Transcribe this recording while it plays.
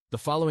The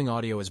following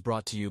audio is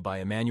brought to you by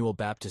Emmanuel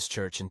Baptist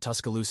Church in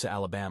Tuscaloosa,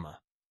 Alabama.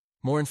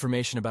 More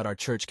information about our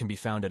church can be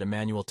found at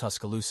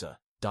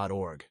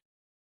emmanueltuscaloosa.org.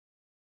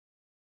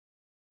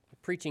 The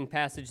preaching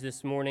passage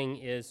this morning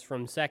is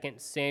from 2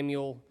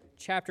 Samuel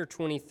chapter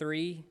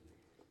 23,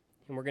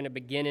 and we're going to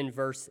begin in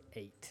verse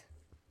 8.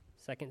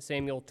 2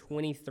 Samuel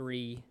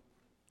 23,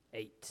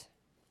 8.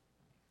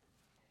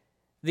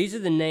 These are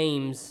the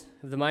names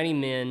of the mighty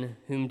men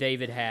whom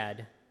David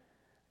had: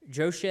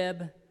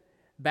 Josheb,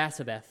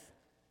 Basabeth,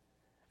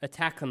 a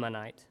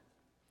Tachmonite.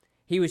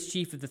 He was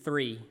chief of the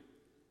three.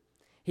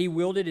 He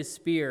wielded his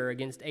spear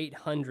against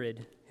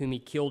 800 whom he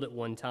killed at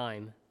one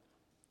time.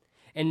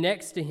 And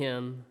next to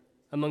him,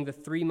 among the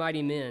three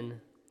mighty men,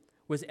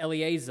 was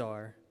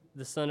Eleazar,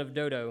 the son of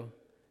Dodo,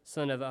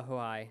 son of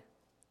Ahoai.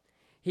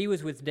 He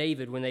was with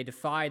David when they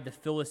defied the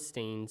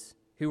Philistines,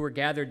 who were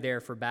gathered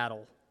there for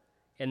battle,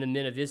 and the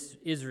men of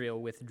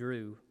Israel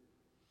withdrew.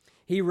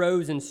 He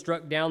rose and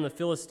struck down the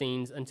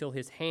Philistines until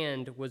his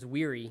hand was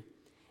weary,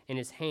 and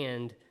his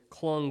hand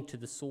clung to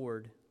the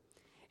sword.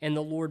 And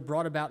the Lord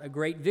brought about a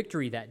great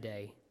victory that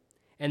day,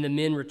 and the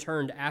men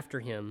returned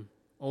after him,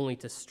 only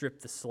to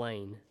strip the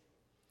slain.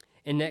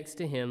 And next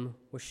to him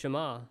was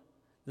Shammah,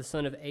 the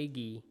son of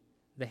Agi,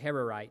 the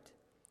Hararite.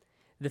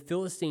 The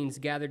Philistines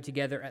gathered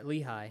together at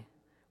Lehi,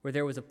 where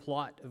there was a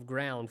plot of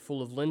ground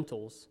full of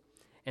lentils,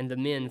 and the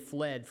men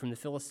fled from the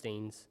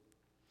Philistines.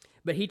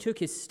 But he took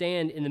his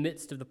stand in the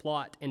midst of the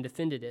plot and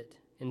defended it,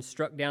 and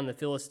struck down the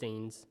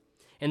Philistines.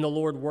 And the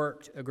Lord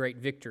worked a great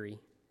victory.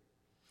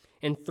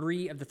 And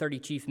 3 of the 30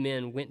 chief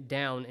men went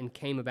down and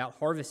came about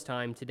harvest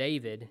time to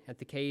David at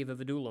the cave of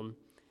Adullam,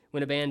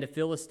 when a band of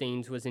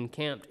Philistines was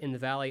encamped in the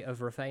valley of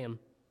Rephaim.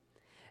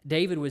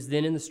 David was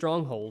then in the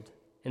stronghold,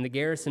 and the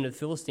garrison of the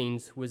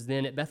Philistines was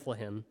then at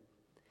Bethlehem.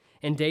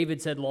 And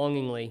David said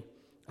longingly,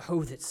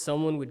 "Oh, that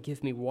someone would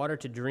give me water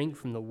to drink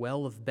from the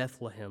well of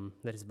Bethlehem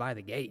that is by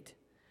the gate."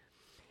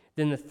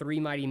 Then the 3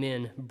 mighty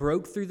men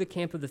broke through the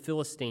camp of the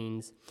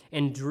Philistines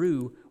and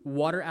drew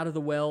water out of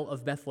the well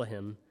of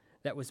Bethlehem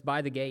that was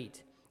by the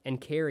gate,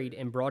 and carried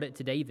and brought it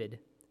to David.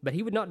 But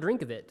he would not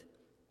drink of it.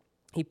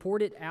 He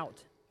poured it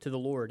out to the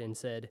Lord and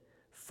said,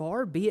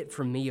 "Far be it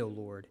from me, O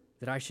Lord,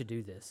 that I should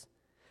do this.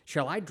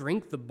 Shall I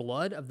drink the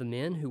blood of the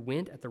men who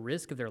went at the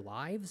risk of their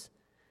lives?"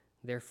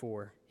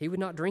 Therefore he would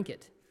not drink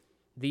it.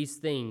 These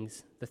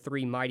things the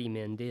 3 mighty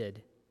men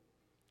did.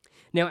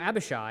 Now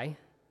Abishai,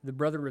 the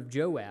brother of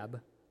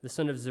Joab, the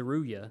son of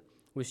Zeruiah,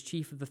 was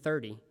chief of the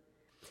 30.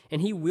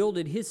 And he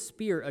wielded his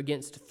spear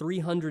against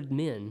 300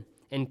 men,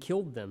 and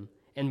killed them,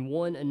 and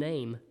won a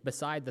name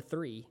beside the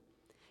 3.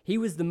 He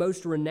was the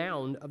most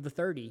renowned of the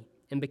 30,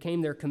 and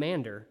became their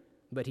commander,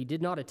 but he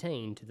did not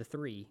attain to the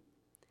 3.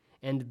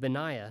 And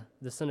Benaiah,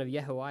 the son of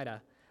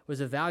Jehoiada,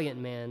 was a valiant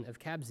man of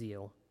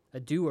Kabzeel, a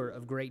doer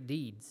of great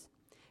deeds.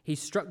 He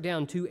struck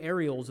down 2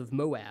 Ariels of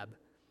Moab.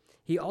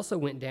 He also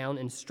went down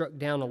and struck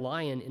down a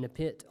lion in a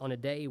pit on a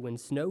day when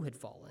snow had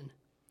fallen.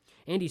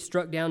 And he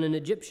struck down an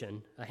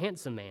Egyptian, a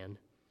handsome man.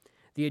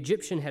 The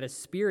Egyptian had a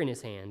spear in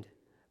his hand,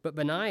 but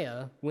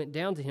Benaiah went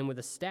down to him with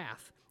a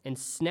staff and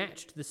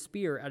snatched the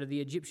spear out of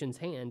the Egyptian's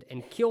hand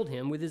and killed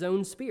him with his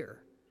own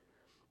spear.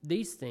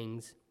 These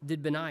things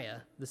did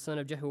Benaiah, the son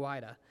of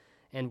Jehoiada,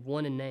 and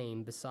won a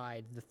name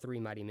beside the 3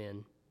 mighty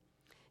men.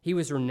 He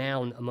was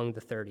renowned among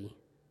the 30,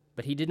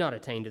 but he did not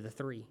attain to the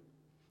 3,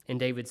 and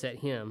David set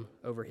him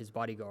over his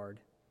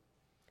bodyguard.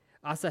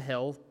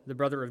 Asahel, the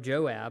brother of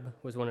Joab,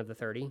 was one of the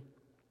 30.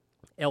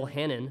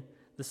 Elhanan,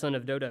 the son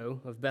of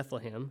Dodo of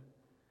Bethlehem,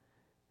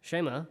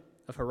 Shema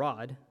of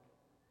Harod,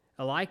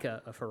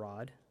 Elika of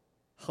Harod,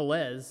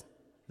 Helez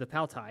the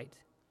Paltite,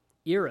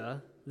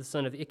 Ira the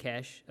son of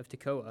Ikesh of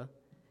Tekoa,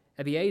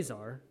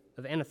 Abiezer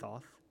of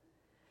Anathoth,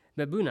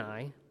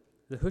 Mebunai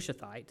the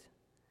Hushathite,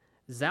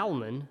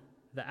 Zalman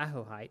the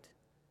Ahohite,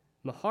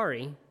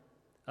 Mahari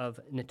of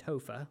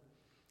Netophah,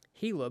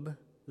 Helab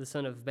the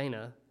son of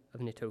Bana of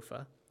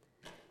Netophah,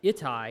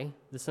 Ittai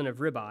the son of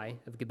Ribai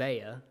of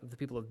Gibeah of the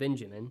people of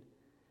Benjamin,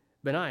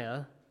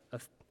 Benaiah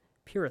of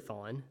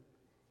Pirathon,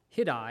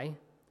 Hiddai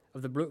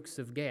of the brooks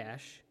of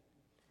Gaash,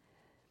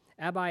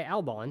 Abi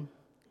Albon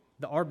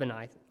the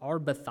Arbathite,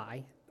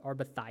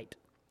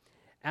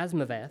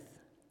 Asmaveth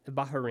of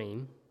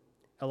Baharim,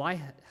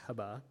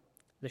 Elihaba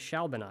the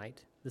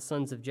Shalbanite, the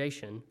sons of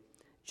Jashan,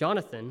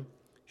 Jonathan,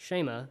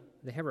 Shema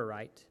the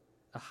Hararite,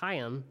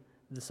 Ahiam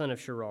the son of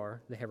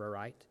Sherar the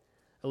Hararite,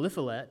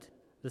 Eliphalet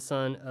the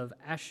son of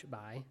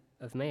Ashbai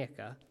of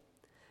Maacah,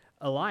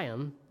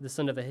 Eliam the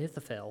son of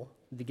Ahithophel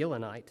the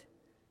Gilonite,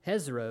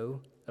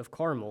 Hezro of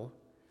Carmel,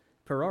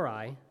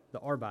 Perori the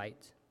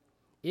Arbite,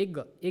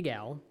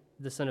 Igal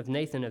the son of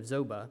Nathan of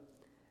Zobah,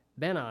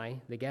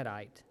 Bani the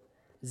Gadite,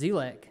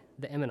 Zelek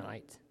the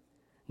Ammonite,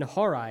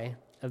 Naharai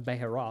of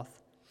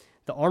Beheroth,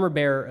 the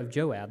armor-bearer of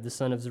Joab the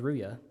son of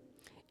Zeruiah,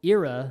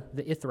 Ira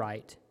the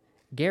Ithrite,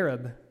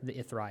 Gareb the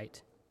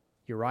Ithrite,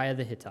 Uriah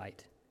the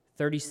Hittite,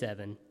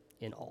 37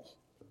 in all.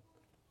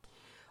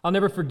 I'll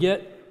never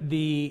forget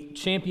the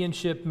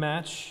championship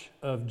match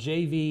of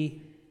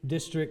JV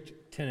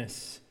district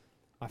tennis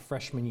my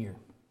freshman year.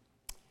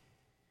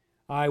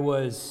 I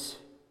was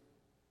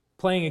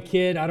playing a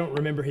kid. I don't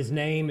remember his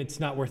name. It's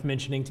not worth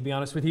mentioning, to be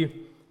honest with you.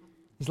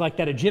 He's like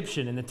that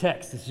Egyptian in the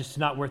text. It's just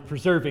not worth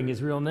preserving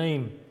his real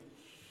name.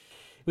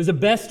 It was a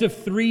best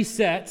of 3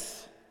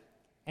 sets,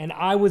 and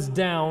I was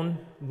down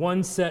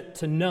 1 set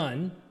to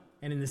none.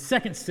 And in the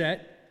second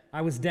set,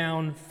 I was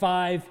down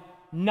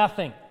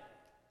 5-0.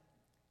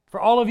 For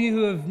all of you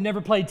who have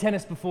never played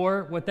tennis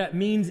before, what that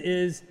means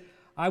is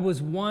I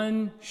was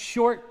 1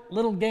 short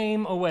little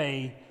game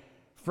away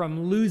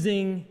from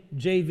losing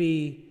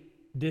JV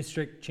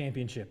district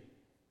championship.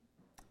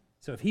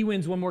 So if he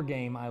wins 1 more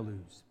game, I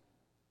lose.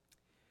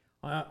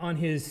 On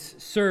his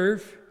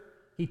serve,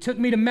 he took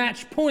me to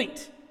match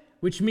point,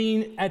 which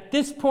means at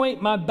this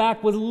point, my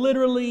back was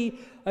literally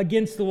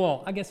against the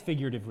wall. I guess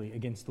figuratively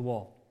against the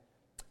wall.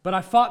 But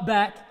I fought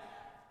back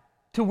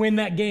to win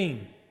that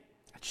game.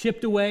 I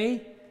chipped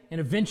away,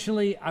 and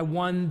eventually I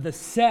won the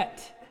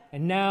set.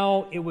 And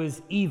now it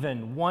was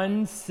even,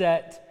 1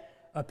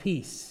 set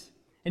apiece.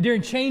 And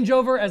during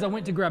changeover, as I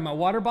went to grab my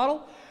water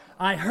bottle,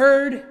 I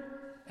heard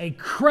a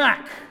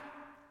crack.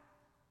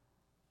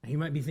 Now, you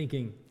might be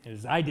thinking,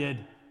 as I did,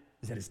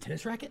 is that his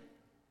tennis racket?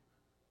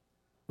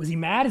 Was he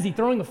mad? Is he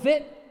throwing a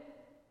fit?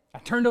 I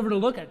turned over to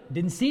look. I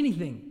didn't see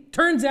anything.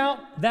 Turns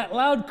out that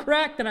loud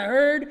crack that I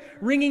heard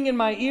ringing in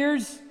my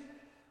ears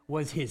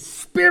was his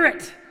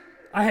spirit.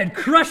 I had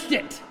crushed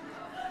it.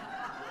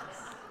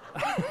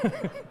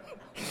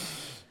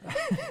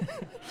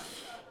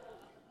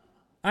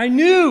 I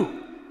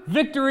knew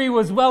victory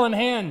was well in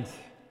hand.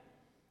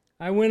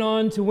 I went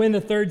on to win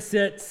the 3rd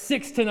set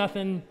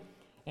 6-0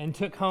 and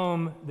took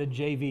home the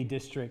JV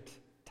district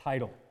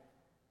title.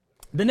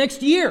 The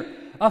next year,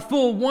 a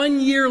full 1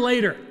 year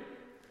later,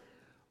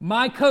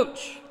 my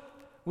coach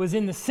was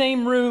in the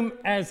same room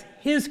as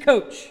his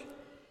coach.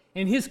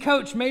 And his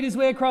coach made his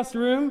way across the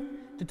room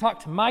to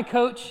talk to my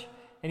coach.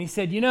 And he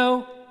said, you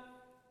know,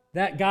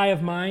 that guy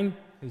of mine,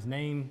 whose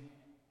name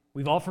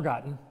we've all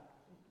forgotten,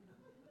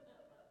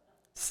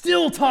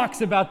 still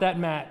talks about that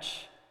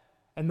match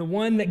and the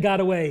one that got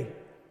away.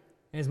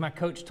 And as my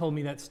coach told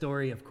me that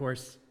story, of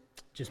course,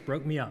 just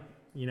broke me up,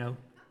 you know,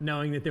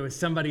 knowing that there was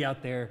somebody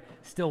out there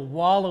still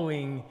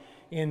wallowing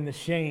in the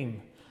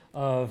shame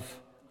of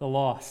the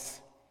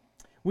loss.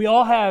 We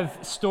all have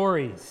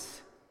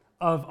stories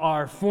of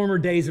our former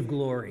days of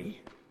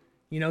glory,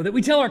 you know, that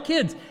we tell our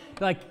kids,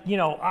 like, you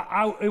know,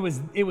 it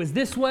was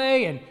this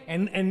way,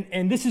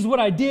 and this is what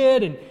I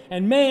did,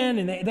 and man,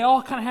 and they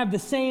all kind of have the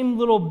same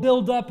little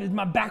build-up, as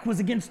my back was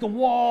against the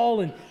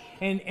wall,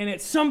 and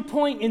at some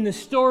point in the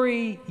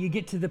story, you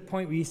get to the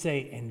point where you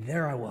say, and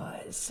there I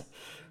was,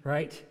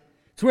 right?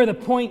 It's where the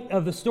point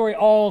of the story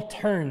all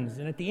turns,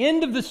 and at the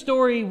end of the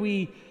story,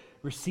 we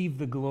receive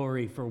the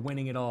glory for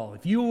winning it all.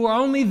 If you were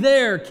only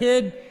there,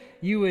 kid,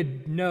 you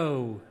would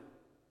know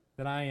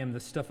that I am the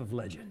stuff of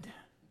legend.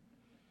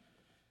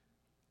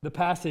 The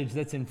passage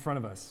that's in front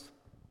of us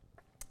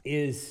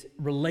is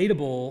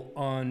relatable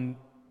on,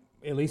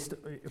 at least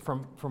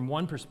from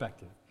one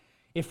perspective.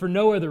 If for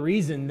no other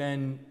reason,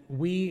 then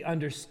we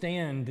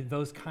understand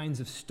those kinds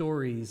of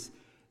stories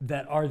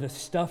that are the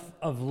stuff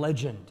of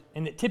legend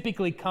and that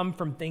typically come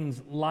from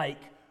things like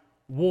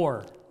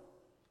war.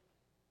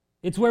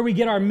 It's where we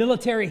get our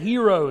military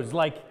heroes,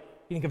 like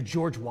you think of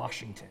George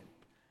Washington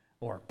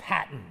or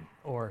Patton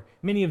or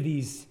many of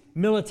these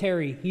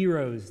military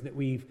heroes that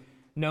we've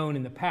known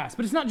in the past.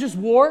 But it's not just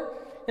war.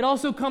 It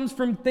also comes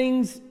from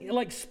things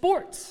like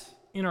sports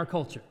in our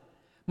culture.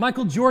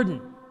 Michael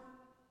Jordan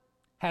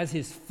has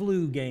his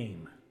flu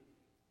game.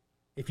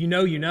 If you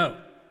know, you know.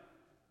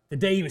 The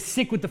day he was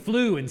sick with the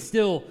flu and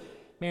still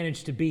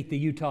managed to beat the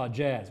Utah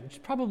Jazz, which is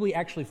probably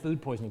actually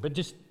food poisoning, but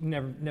just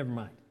never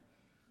mind.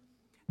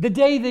 The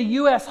day the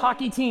U.S.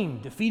 hockey team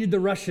defeated the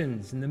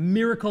Russians in the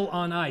Miracle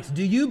on Ice.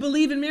 Do you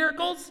believe in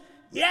miracles?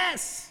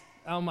 Yes,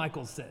 Al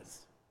Michaels says.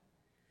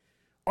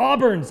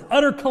 Auburn's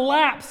utter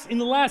collapse in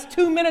the last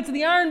 2 minutes of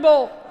the Iron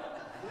Bowl.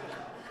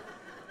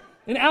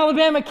 And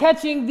Alabama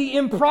catching the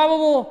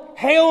improbable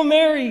Hail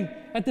Mary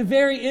at the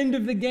very end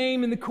of the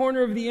game in the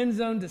corner of the end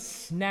zone to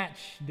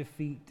snatch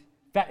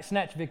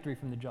victory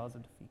from the jaws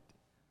of defeat.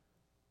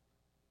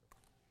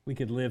 We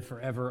could live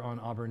forever on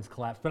Auburn's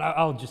collapse, but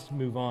I'll just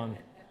move on.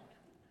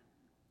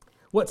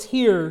 What's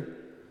here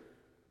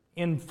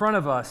in front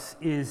of us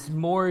is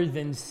more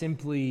than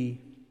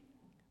simply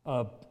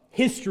a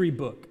history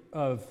book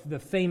of the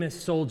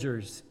famous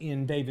soldiers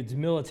in David's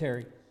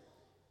military.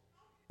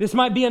 This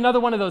might be another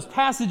one of those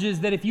passages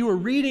that if you were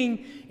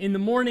reading in the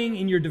morning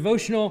in your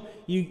devotional,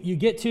 you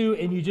get to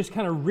and you just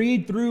kind of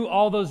read through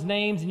all those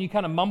names and you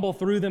kind of mumble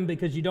through them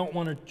because you don't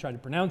want to try to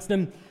pronounce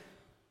them.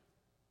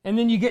 And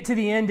then you get to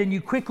the end and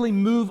you quickly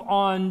move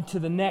on to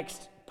the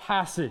next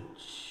passage.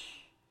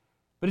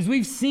 But as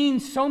we've seen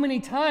so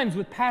many times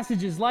with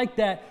passages like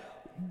that,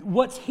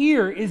 what's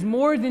here is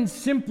more than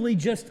simply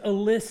just a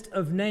list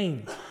of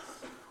names.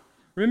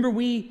 Remember,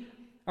 we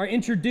are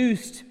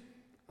introduced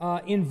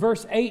in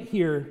verse 8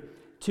 here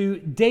to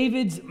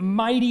David's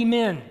mighty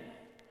men.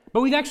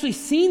 But we've actually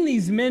seen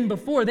these men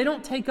before. They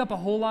don't take up a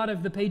whole lot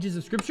of the pages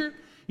of Scripture.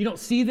 You don't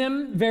see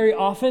them very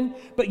often,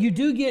 but you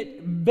do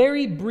get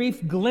very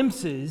brief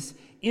glimpses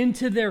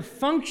into their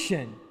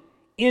function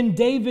in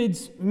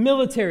David's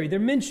military. They're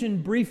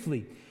mentioned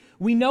briefly.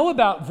 We know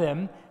about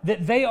them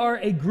that they are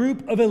a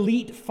group of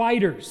elite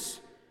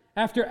fighters.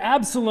 After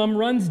Absalom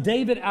runs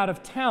David out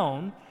of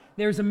town,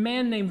 there's a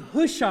man named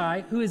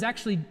Hushai, who is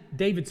actually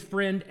David's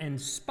friend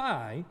and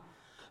spy,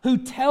 who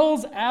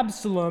tells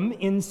Absalom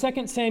in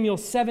 2 Samuel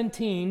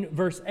 17,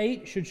 verse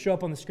 8, should show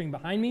up on the screen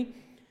behind me.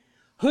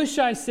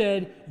 Hushai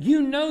said,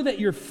 "You know that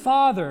your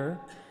father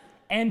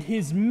and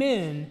his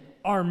men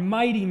are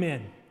mighty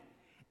men,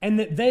 and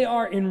that they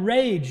are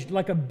enraged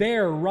like a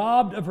bear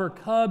robbed of her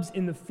cubs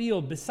in the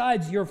field.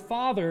 Besides, your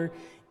father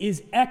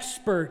is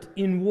expert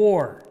in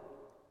war.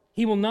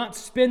 He will not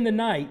spend the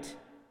night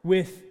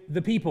with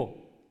the people."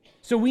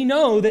 So we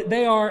know that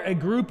they are a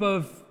group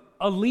of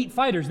elite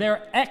fighters. They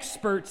are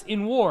experts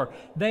in war.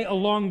 They,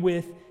 along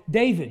with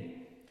David.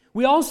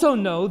 We also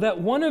know that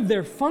one of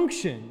their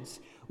functions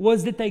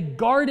was that they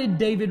guarded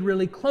David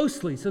really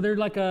closely. So they're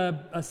like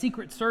a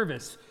secret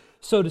service,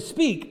 so to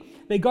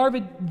speak. They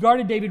guarded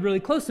David really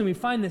closely. And we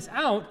find this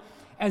out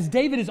as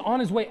David is on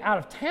his way out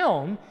of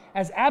town,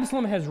 as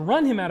Absalom has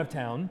run him out of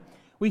town.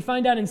 We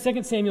find out in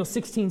 2 Samuel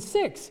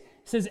 16:6, it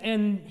says,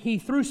 "And he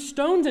threw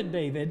stones at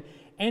David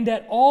and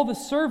at all the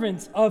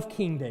servants of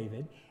King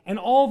David, and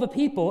all the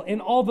people and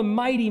all the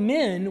mighty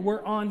men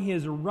were on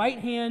his right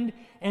hand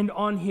and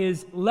on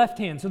his left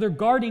hand." So they're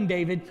guarding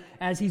David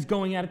as he's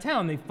going out of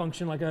town. They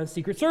function like a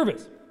secret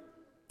service.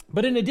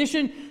 But in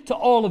addition to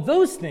all of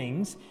those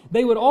things,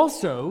 they would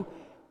also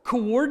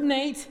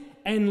coordinate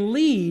and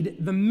lead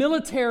the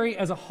military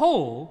as a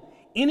whole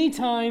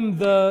anytime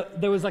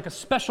there was like a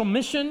special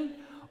mission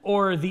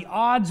or the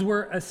odds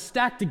were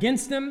stacked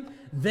against them.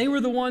 They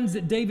were the ones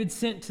that David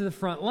sent to the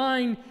front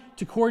line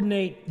to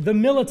coordinate the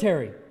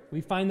military. We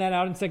find that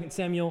out in 2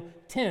 Samuel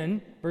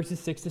 10, verses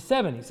 6 to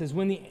 7. He says,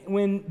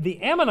 when the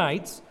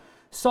Ammonites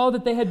saw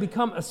that they had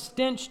become a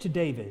stench to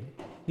David,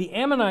 the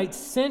Ammonites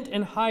sent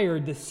and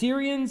hired the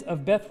Syrians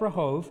of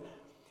Beth-Rehob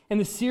and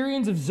the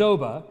Syrians of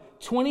Zobah,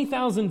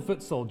 20,000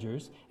 foot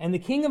soldiers, and the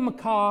king of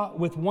Maacah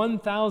with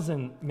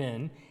 1,000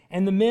 men,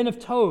 and the men of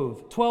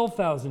Tov,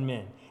 12,000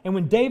 men. And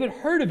when David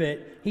heard of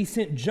it, he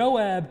sent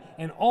Joab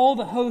and all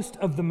the host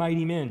of the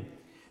mighty men.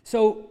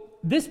 So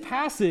this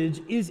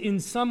passage is in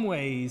some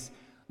ways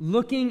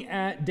looking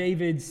at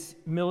David's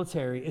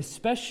military,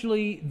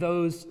 especially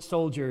those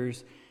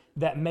soldiers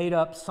that made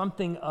up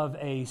something of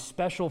a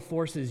special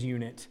forces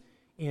unit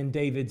in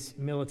David's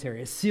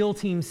military, a SEAL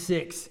Team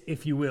 6,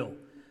 if you will,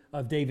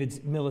 of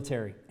David's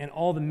military, and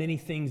all the many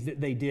things that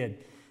they did.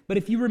 But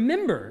if you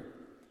remember,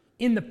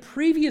 in the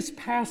previous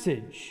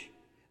passage,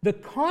 the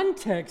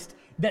context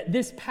that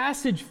this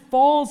passage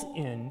falls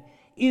in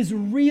is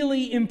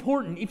really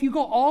important. If you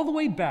go all the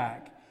way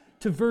back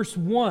to verse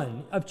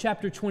 1 of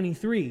chapter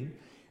 23,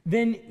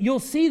 then you'll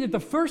see that the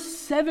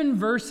first 7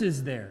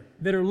 verses there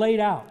that are laid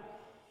out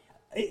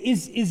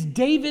is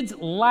David's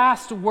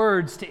last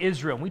words to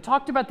Israel. We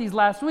talked about these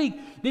last week.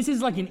 This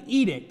is like an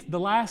edict,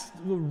 the last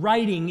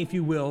writing, if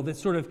you will,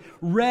 that's sort of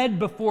read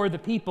before the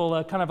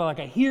people, kind of like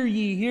a hear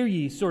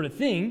ye sort of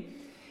thing.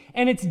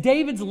 And it's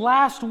David's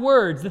last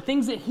words, the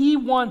things that he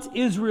wants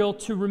Israel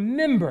to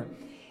remember.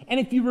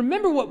 And if you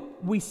remember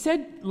what we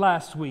said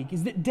last week,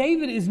 is that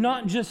David is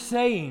not just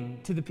saying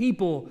to the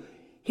people,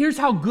 here's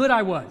how good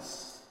I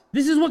was.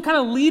 This is what kind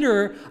of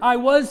leader I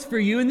was for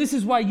you, and this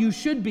is why you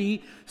should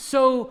be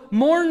so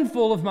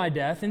mournful of my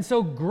death and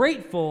so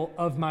grateful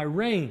of my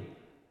reign.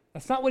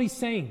 That's not what he's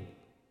saying.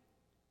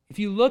 If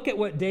you look at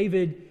what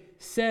David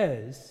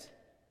says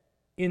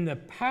in the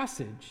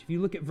passage, if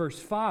you look at verse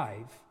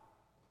 5,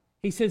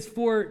 he says,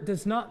 "For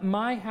does not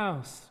my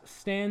house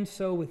stand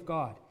so with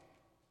God?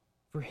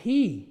 For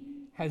he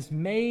has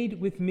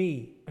made with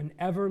me an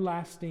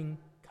everlasting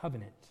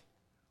covenant,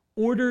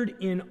 ordered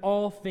in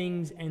all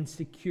things and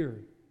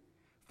secured.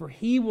 For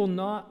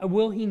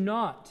will he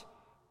not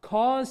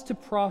cause to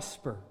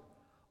prosper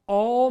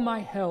all my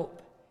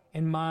help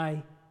and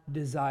my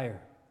desire?"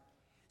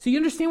 So you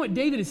understand what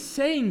David is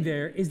saying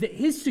there is that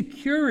his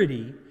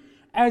security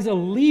as a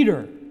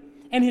leader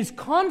and his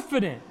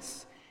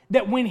confidence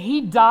that when he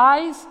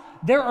dies,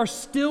 there are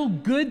still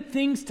good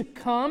things to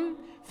come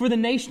for the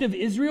nation of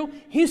Israel,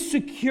 his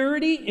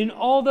security in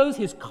all those,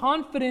 his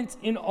confidence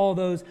in all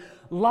those,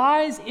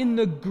 lies in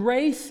the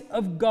grace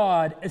of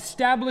God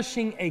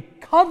establishing a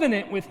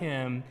covenant with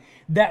him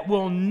that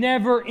will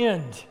never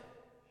end.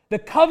 The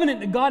covenant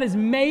that God has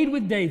made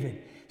with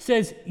David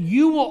says,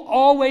 you will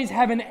always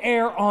have an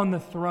heir on the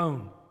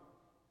throne.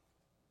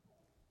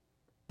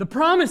 The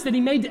promise that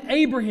he made to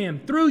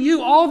Abraham, through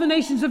you, all the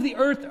nations of the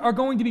earth are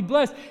going to be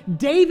blessed.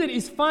 David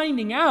is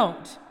finding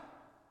out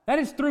that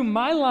is through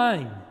my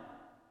line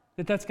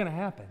that's going to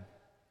happen.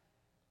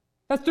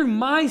 That's through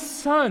my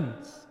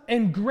sons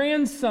and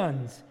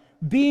grandsons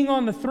being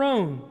on the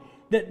throne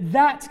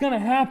that's going to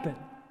happen.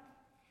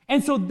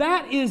 And so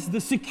that is the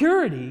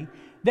security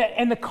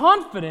and the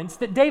confidence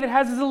that David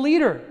has as a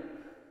leader.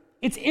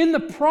 It's in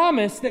the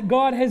promise that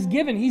God has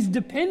given. He's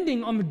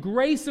depending on the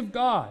grace of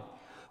God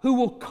who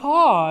will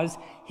cause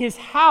his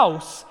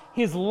house,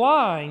 his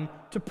line,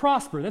 to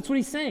prosper. That's what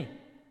he's saying.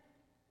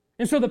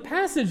 And so the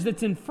passage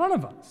that's in front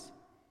of us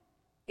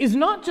is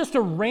not just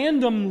a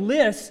random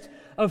list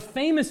of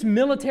famous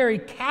military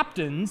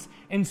captains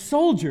and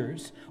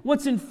soldiers.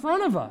 What's in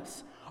front of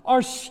us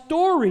are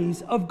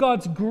stories of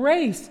God's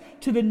grace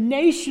to the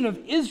nation of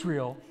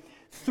Israel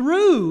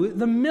through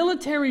the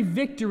military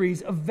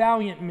victories of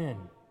valiant men.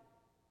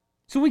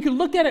 So we could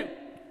look at it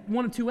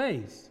one of two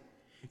ways.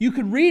 You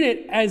could read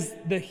it as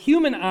the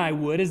human eye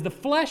would, as the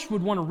flesh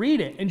would want to read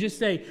it, and just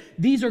say,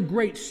 these are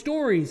great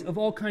stories of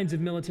all kinds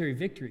of military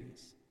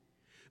victories.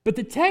 But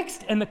the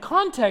text and the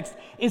context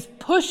is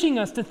pushing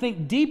us to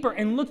think deeper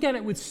and look at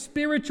it with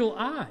spiritual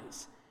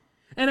eyes.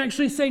 And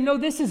actually say, no,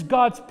 this is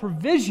God's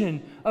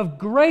provision of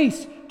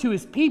grace to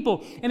his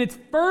people. And it's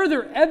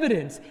further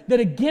evidence that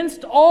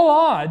against all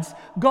odds,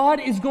 God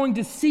is going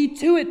to see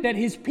to it that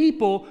his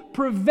people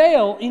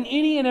prevail in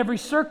any and every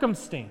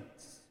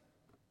circumstance.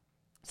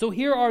 So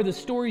here are the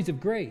stories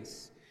of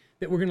grace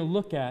that we're going to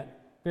look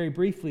at very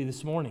briefly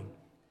this morning.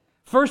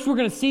 First, we're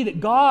going to see that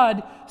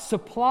God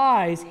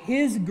supplies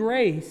his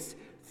grace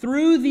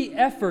through the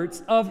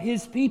efforts of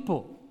his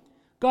people.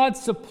 God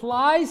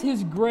supplies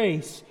his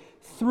grace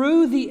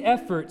through the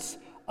efforts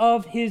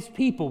of his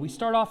people. We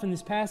start off in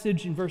this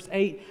passage in verse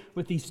 8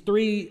 with these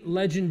three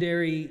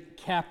legendary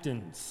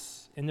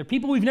captains. And they're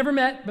people we've never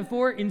met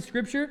before in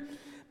Scripture,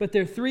 but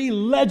they're three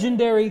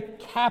legendary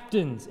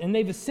captains. And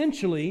they're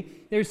essentially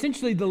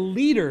the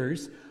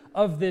leaders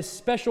of this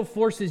Special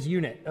Forces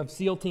unit of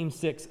SEAL Team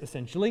 6,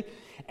 essentially.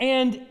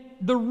 And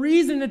the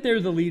reason that they're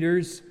the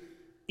leaders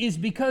is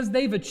because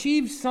they've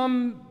achieved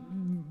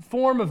some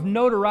form of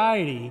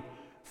notoriety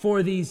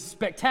for these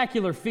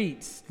spectacular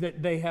feats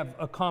that they have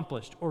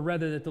accomplished, or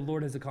rather that the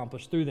Lord has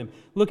accomplished through them.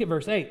 Look at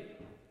verse 8.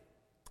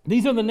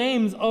 These are the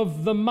names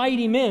of the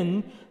mighty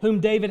men whom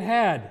David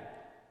had.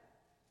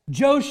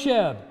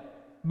 Josheb,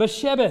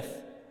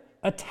 Basshebeth,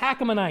 a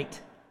Tahkemonite.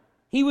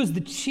 He was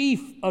the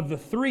chief of the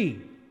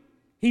three.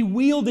 He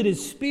wielded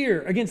his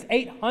spear against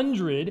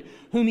 800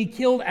 whom he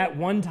killed at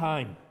one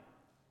time.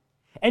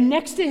 And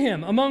next to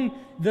him, among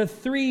the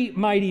three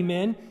mighty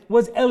men,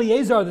 was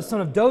Eleazar, the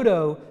son of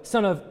Dodo,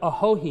 son of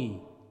Ahohi.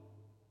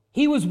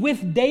 He was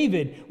with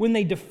David when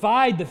they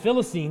defied the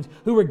Philistines,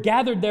 who were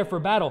gathered there for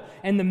battle,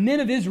 and the men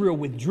of Israel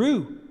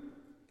withdrew.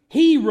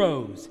 He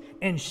rose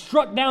and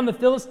struck down the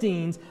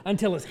Philistines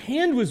until his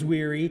hand was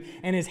weary,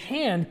 and his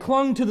hand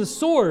clung to the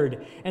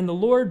sword. And the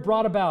Lord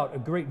brought about a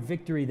great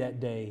victory that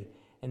day,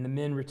 and the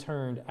men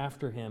returned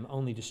after him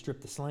only to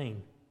strip the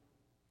slain.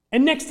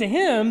 And next to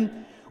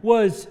him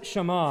was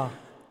Shammah,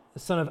 the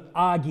son of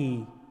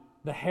Agi,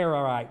 the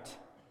Hararite.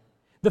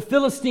 The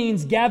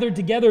Philistines gathered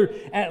together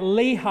at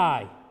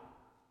Lehi,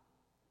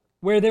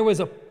 where there was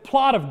a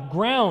plot of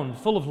ground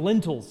full of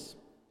lentils.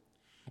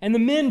 And the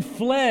men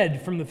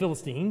fled from the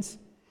Philistines,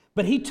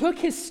 but he took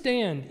his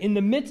stand in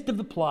the midst of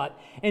the plot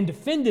and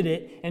defended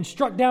it and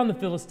struck down the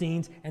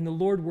Philistines, and the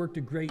Lord worked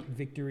a great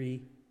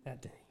victory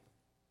that day.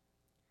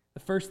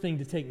 The first thing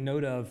to take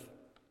note of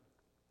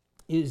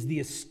is the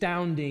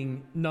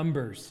astounding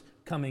numbers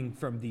coming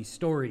from these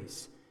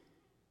stories.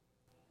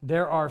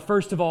 There are,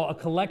 first of all, a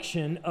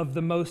collection of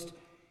the most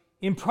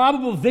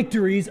improbable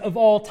victories of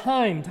all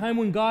time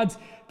when God's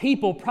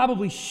people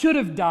probably should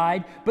have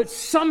died, but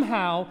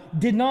somehow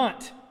did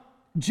not.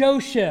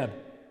 Josheb,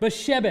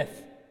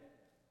 Basshebeth,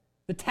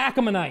 the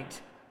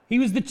Tahkemonite. He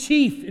was the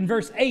chief. In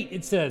verse 8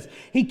 it says,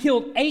 he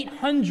killed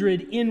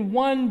 800 in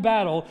one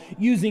battle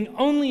using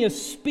only a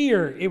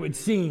spear, it would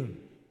seem.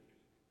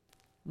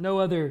 No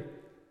other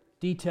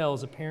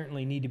details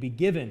apparently need to be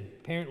given.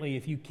 Apparently,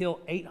 if you kill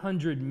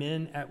 800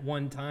 men at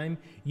one time,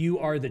 you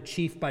are the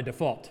chief by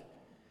default.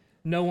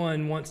 No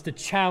one wants to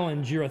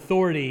challenge your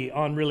authority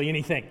on really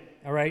anything,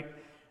 all right?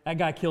 That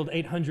guy killed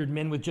 800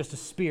 men with just a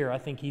spear. I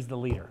think he's the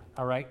leader,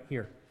 all right?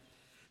 Here.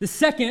 The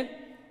second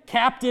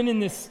captain in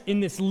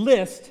this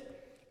list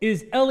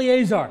is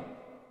Eleazar.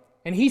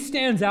 And he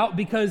stands out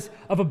because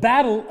of a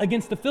battle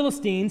against the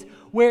Philistines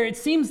where it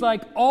seems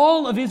like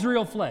all of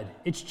Israel fled.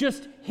 It's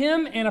just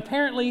him, and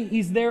apparently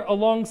he's there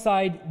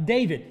alongside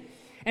David.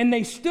 And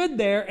they stood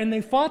there and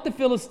they fought the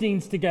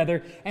Philistines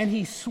together, and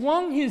he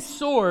swung his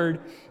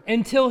sword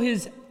until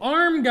his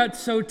arm got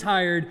so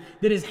tired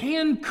that his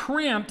hand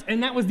cramped,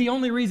 and that was the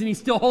only reason he's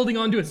still holding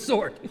onto his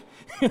sword.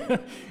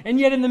 And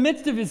yet in the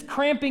midst of his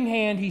cramping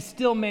hand, he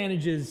still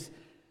manages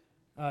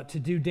to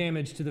do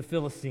damage to the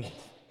Philistines.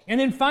 And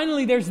then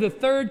finally, there's the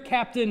third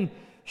captain,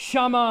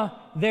 Shammah,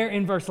 there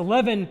in verse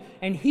 11,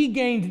 and he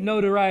gained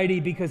notoriety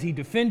because he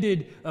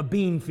defended a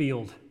bean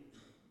field.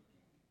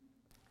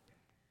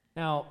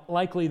 Now,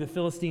 likely the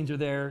Philistines are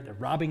there, they're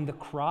robbing the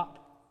crop,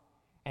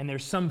 and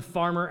there's some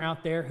farmer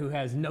out there who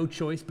has no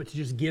choice but to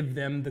just give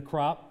them the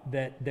crop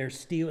that they're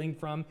stealing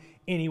from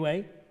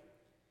anyway.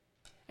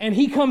 And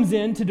he comes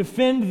in to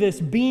defend this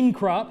bean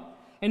crop,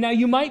 and now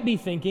you might be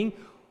thinking,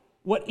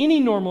 what any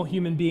normal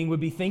human being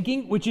would be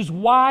thinking, which is,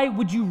 why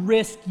would you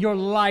risk your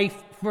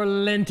life for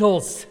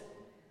lentils?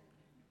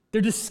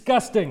 They're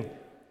disgusting.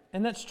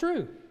 And that's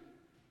true.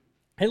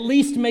 At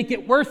least make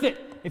it worth it.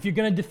 If you're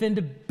going to defend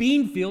a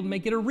bean field,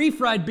 make it a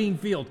refried bean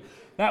field.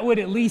 That would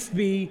at least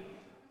be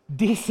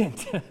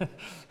decent.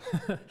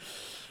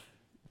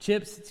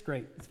 Chips, it's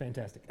great. It's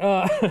fantastic.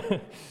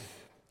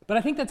 But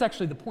I think that's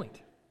actually the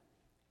point.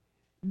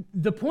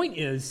 The point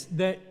is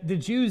that the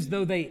Jews,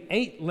 though they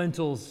ate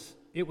lentils,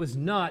 it was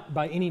not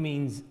by any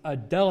means a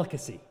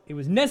delicacy. It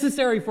was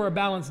necessary for a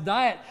balanced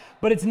diet,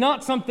 but it's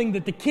not something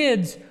that the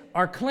kids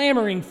are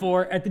clamoring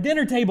for at the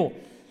dinner table.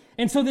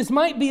 And so this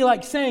might be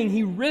like saying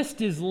he risked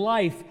his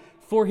life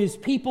for his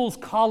people's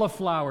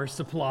cauliflower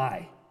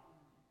supply.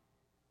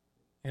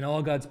 And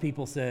all God's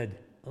people said,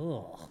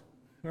 ugh,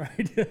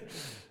 right?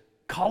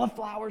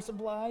 Cauliflower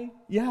supply?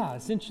 Yeah,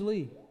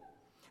 essentially.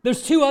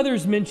 There's two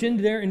others mentioned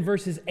there in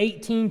verses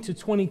 18 to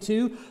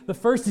 22. The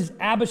first is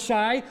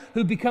Abishai,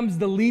 who becomes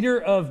the leader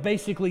of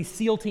basically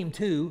SEAL Team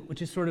 2, which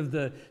is sort of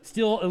the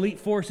still elite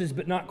forces,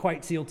 but not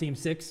quite SEAL Team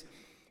 6.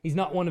 He's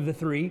not one of the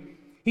three.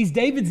 He's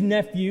David's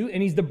nephew,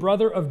 and he's the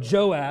brother of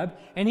Joab,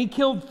 and he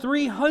killed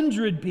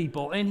 300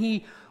 people, and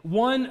he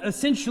won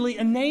essentially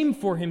a name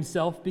for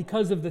himself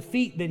because of the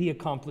feat that he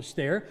accomplished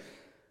there,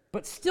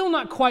 but still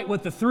not quite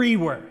what the three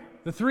were.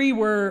 The three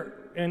were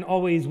and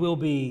always will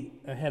be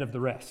ahead of the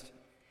rest.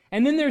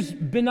 And then there's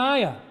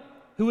Benaiah,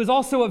 who is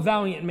also a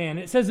valiant man.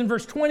 It says in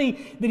verse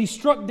 20 that he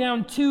struck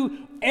down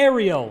 2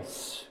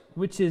 Ariels,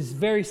 which is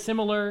very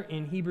similar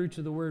in Hebrew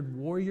to the word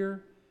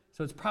warrior.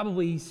 So it's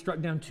probably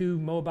struck down 2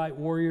 Moabite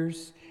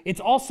warriors.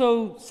 It's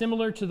also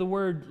similar to the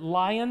word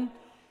lion.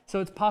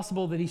 So it's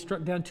possible that he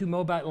struck down 2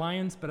 Moabite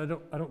lions, but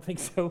I don't think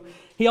so.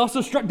 He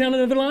also struck down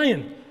another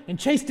lion and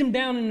chased him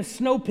down in a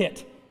snow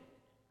pit.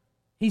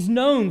 He's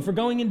known for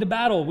going into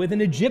battle with an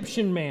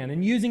Egyptian man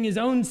and using his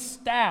own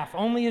staff,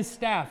 only his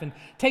staff, and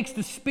takes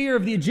the spear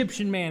of the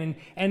Egyptian man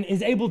and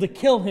is able to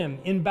kill him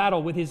in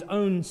battle with his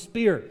own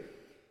spear.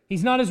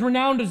 He's not as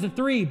renowned as the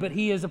 3, but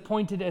he is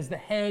appointed as the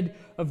head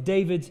of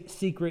David's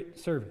secret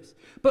service.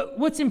 But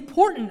what's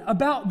important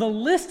about the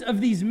list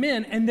of these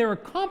men and their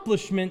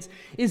accomplishments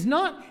is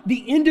not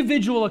the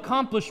individual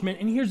accomplishment,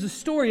 and here's the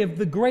story of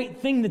the great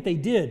thing that they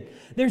did.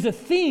 There's a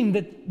theme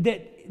that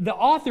the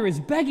author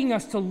is begging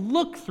us to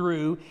look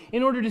through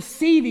in order to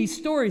see these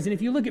stories. And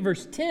if you look at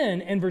verse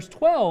 10 and verse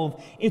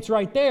 12, it's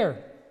right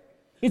there.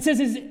 It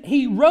says, as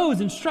he rose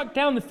and struck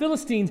down the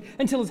Philistines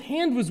until his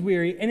hand was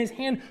weary and his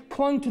hand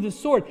clung to the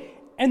sword.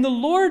 And the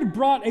Lord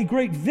brought a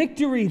great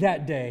victory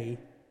that day,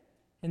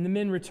 and the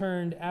men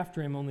returned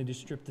after him only to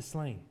strip the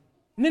slain.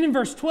 And then in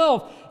verse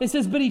 12, it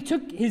says, but he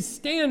took his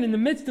stand in the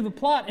midst of a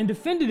plot and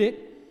defended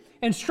it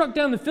and struck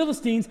down the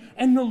Philistines,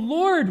 and the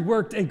Lord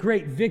worked a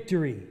great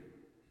victory.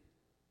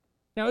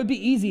 Now, it would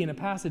be easy in a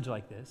passage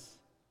like this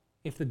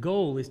if the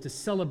goal is to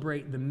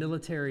celebrate the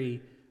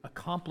military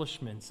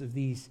accomplishments of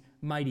these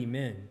mighty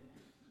men,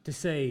 to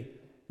say,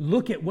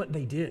 look at what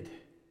they did.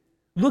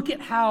 Look at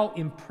how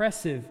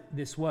impressive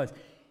this was.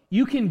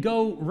 You can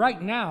go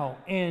right now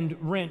and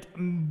rent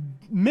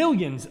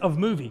millions of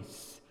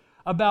movies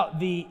about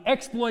the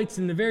exploits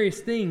and the various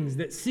things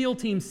that SEAL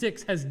Team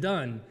 6 has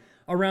done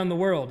around the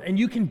world, and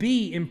you can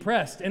be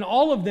impressed, and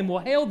all of them will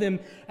hail them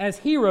as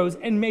heroes,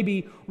 and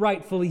maybe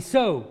rightfully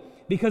so,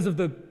 because of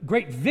the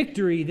great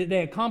victory that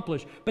they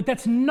accomplished. But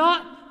that's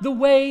not the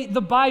way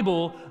the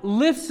Bible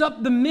lifts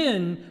up the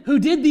men who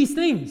did these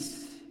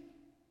things.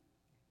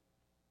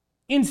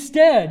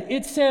 Instead,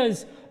 it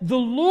says, the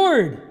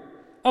Lord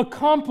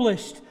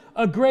accomplished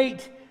a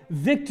great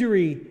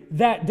victory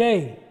that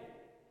day.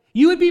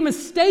 You would be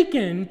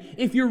mistaken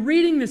if you're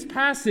reading this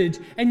passage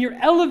and you're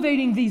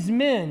elevating these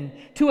men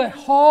to a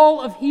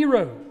hall of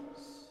heroes.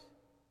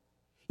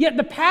 Yet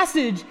the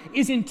passage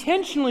is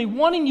intentionally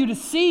wanting you to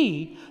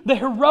see the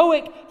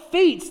heroic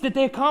feats that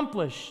they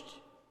accomplished.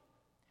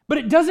 But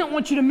it doesn't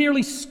want you to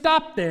merely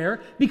stop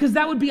there, because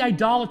that would be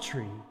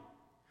idolatry.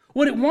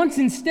 What it wants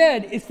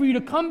instead is for you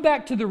to come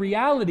back to the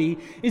reality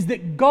is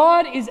that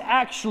God is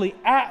actually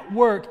at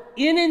work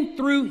in and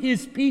through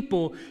his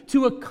people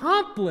to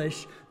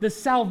accomplish the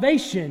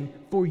salvation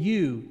for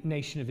you,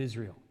 nation of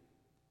Israel.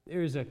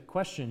 There is a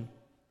question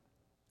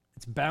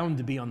that's bound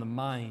to be on the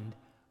mind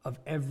of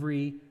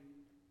every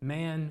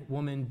man,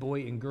 woman,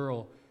 boy, and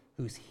girl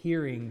who's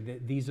hearing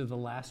that these are the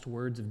last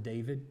words of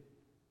David.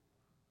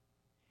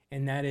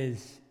 And that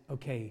is,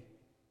 okay,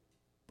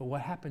 but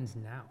what happens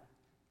now?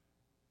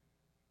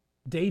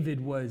 David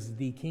was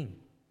the king.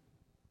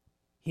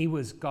 He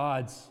was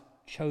God's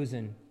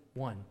chosen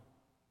one.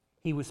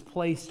 He was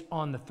placed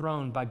on the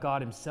throne by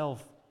God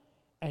himself,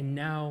 and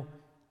now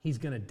he's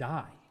going to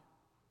die.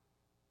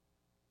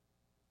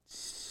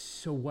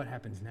 So what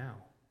happens now?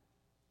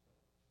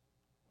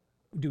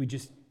 Do we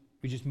just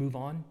move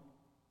on?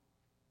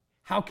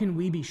 How can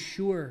we be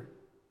sure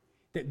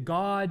that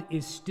God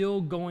is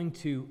still going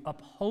to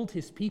uphold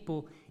his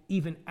people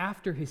even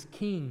after his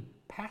king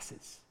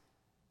passes?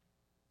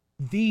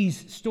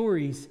 These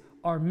stories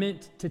are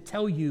meant to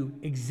tell you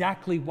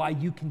exactly why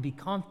you can be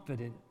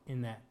confident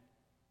in that.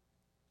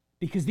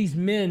 Because these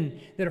men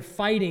that are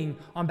fighting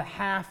on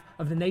behalf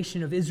of the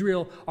nation of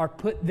Israel are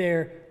put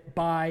there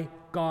by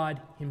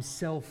God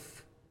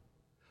himself.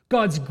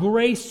 God's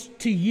grace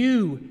to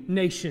you,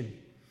 nation,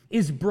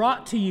 is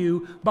brought to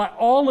you by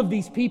all of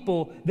these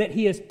people that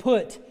he has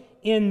put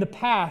in the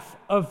path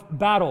of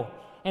battle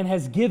and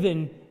has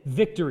given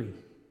victory.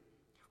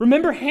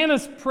 Remember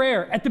Hannah's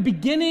prayer at the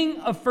beginning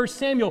of 1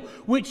 Samuel,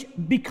 which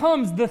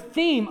becomes the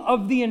theme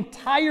of the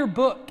entire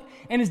book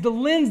and is the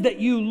lens that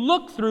you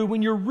look through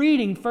when you're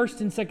reading 1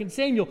 and 2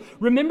 Samuel.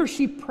 Remember,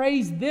 she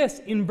prays this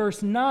in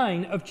verse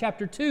 9 of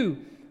chapter 2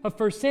 of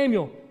 1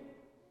 Samuel.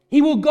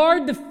 He will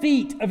guard the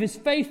feet of his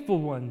faithful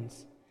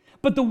ones,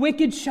 but the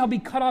wicked shall be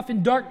cut off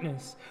in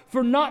darkness,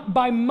 for not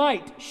by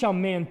might shall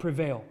man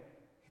prevail.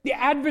 The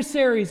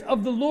adversaries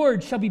of the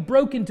Lord shall be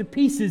broken to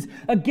pieces.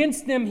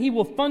 Against them he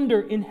will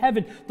thunder in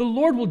heaven. The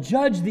Lord will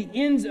judge the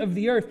ends of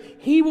the earth.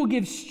 He will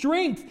give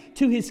strength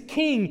to his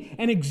king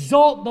and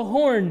exalt the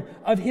horn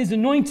of his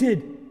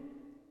anointed.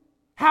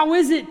 How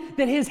is it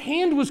that his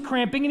hand was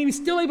cramping and he was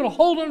still able to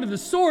hold onto the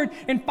sword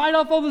and fight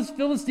off all those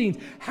Philistines?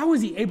 How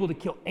was he able to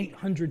kill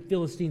 800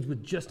 Philistines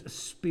with just a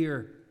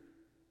spear?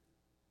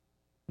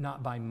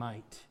 Not by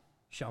might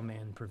shall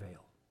man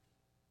prevail.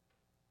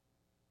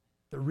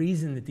 The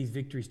reason that these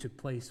victories took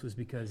place was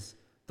because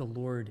the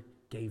Lord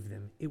gave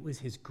them. It was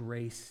his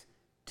grace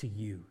to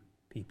you,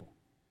 people.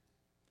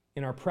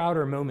 In our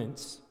prouder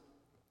moments,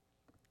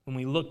 when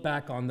we look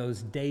back on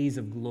those days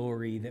of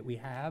glory that we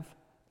have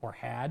or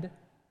had,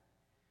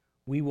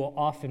 we will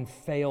often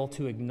fail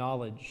to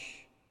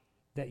acknowledge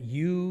that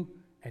you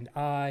and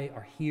I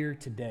are here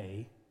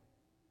today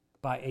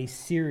by a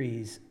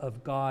series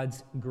of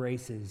God's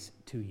graces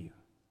to you.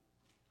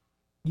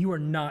 You are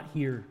not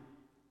here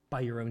by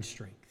your own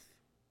strength.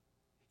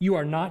 You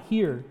are not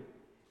here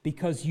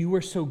because you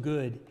were so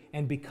good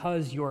and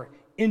because your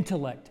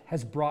intellect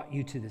has brought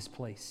you to this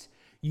place.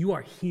 You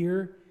are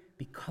here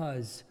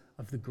because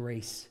of the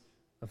grace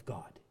of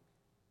God.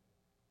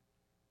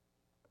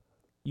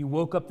 You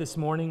woke up this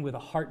morning with a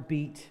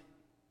heartbeat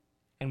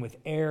and with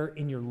air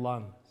in your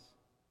lungs.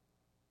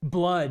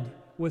 Blood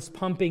was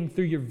pumping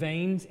through your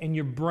veins and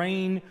your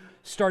brain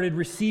started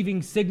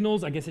receiving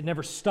signals. I guess it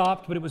never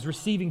stopped, but it was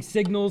receiving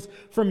signals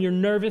from your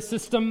nervous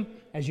system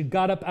as you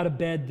got up out of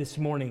bed this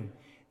morning.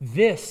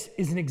 This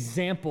is an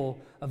example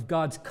of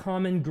God's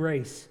common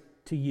grace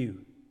to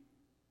you.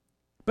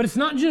 But it's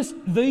not just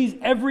these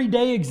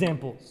everyday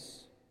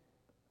examples.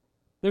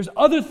 There's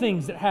other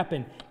things that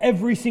happen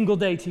every single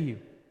day to you.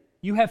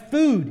 You have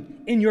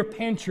food in your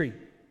pantry,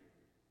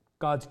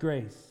 God's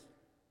grace.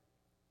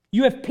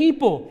 You have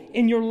people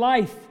in your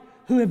life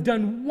who have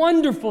done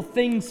wonderful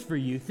things for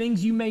you,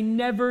 things you may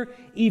never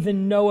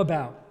even know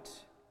about.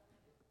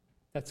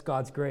 That's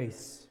God's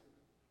grace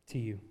to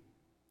you.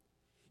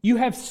 You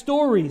have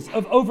stories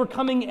of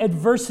overcoming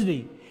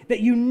adversity that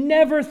you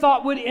never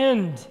thought would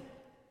end.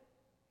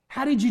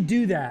 How did you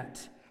do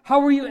that? How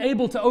were you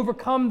able to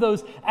overcome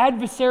those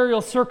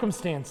adversarial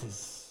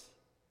circumstances?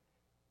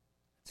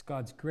 It's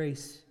God's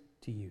grace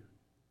to you.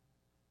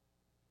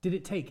 Did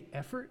it take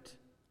effort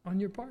on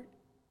your part?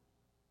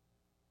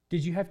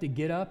 Did you have to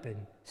get up and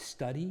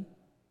study?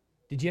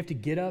 Did you have to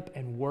get up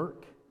and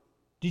work?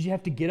 Did you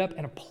have to get up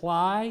and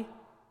apply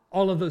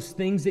all of those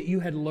things that you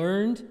had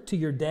learned to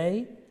your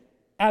day?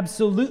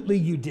 Absolutely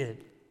you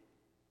did.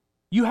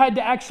 You had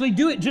to actually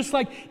do it, just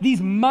like these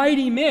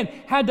mighty men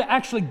had to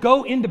actually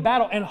go into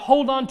battle and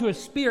hold on to a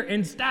spear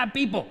and stab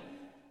people.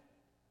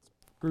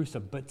 It's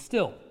gruesome, but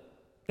still,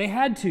 they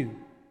had to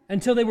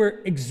until they were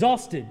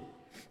exhausted.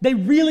 They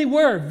really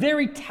were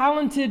very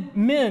talented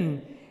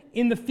men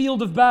in the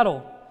field of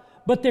battle.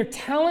 But their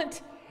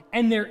talent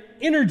and their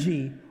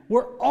energy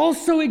were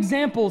also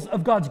examples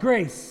of God's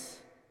grace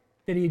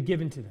that he had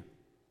given to them.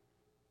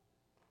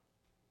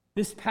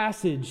 This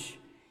passage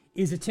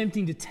is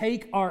attempting to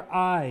take our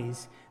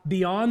eyes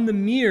beyond the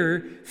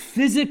mere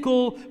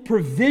physical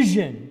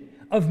provision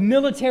of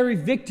military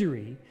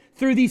victory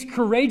through these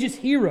courageous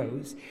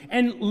heroes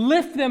and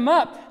lift them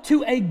up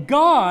to a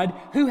God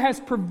who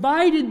has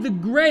provided the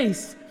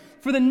grace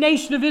for the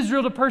nation of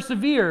Israel to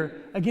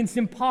persevere against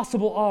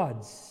impossible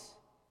odds.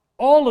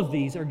 All of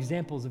these are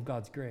examples of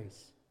God's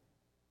grace.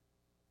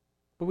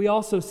 But we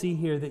also see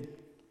here that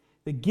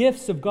the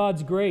gifts of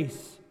God's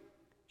grace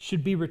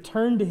should be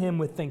returned to him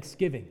with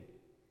thanksgiving.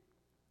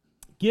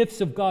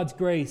 Gifts of God's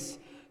grace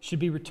should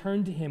be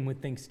returned to him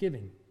with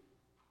thanksgiving.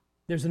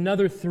 There's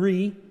another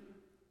 3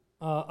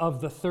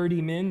 of the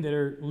 30 men that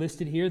are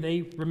listed here.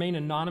 They remain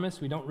anonymous.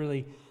 We don't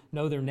really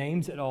know their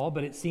names at all,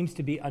 but it seems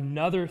to be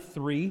another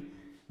 3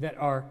 that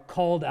are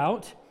called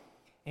out.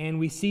 And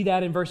we see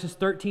that in verses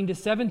 13 to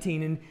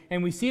 17.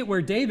 And we see it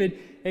where David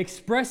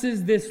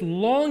expresses this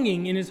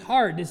longing in his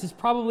heart. This is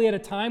probably at a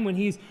time when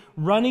he's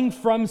running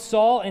from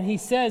Saul. And he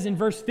says in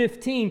verse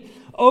 15,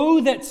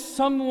 "Oh, that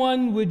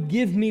someone would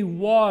give me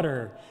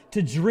water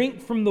to drink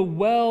from the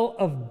well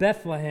of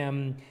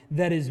Bethlehem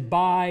that is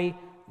by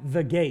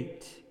the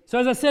gate." So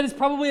as I said, it's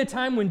probably a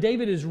time when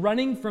David is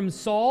running from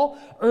Saul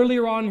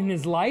earlier on in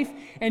his life.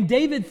 And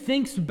David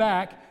thinks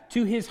back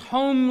to his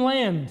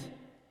homeland.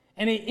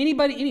 And any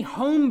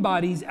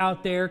homebodies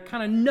out there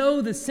kind of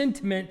know the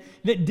sentiment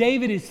that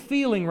David is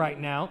feeling right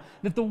now,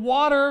 that the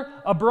water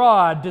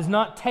abroad does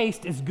not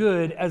taste as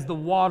good as the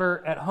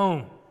water at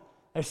home.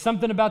 There's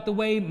something about the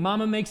way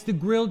Mama makes the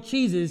grilled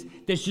cheeses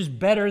that's just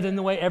better than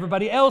the way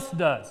everybody else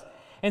does.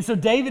 And so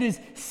David is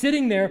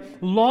sitting there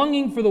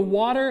longing for the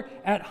water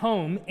at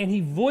home, and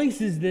he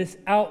voices this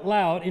out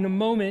loud in a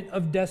moment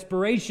of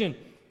desperation.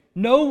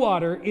 No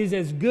water is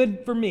as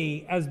good for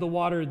me as the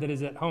water that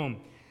is at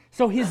home.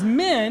 So his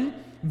men,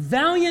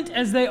 valiant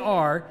as they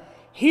are,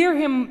 hear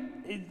him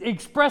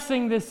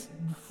expressing this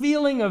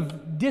feeling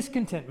of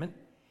discontentment,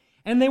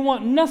 and they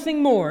want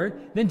nothing more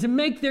than to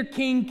make their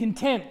king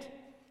content.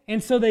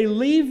 And so they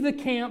leave the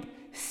camp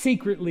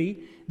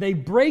secretly. They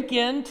break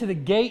into the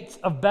gates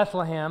of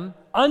Bethlehem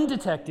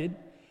undetected.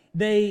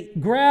 They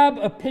grab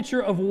a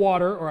pitcher of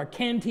water or a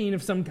canteen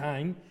of some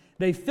kind.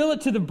 They fill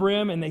it to the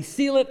brim and they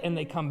seal it, and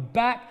they come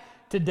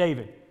back to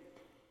David.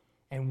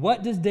 And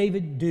what does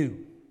David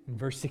do? In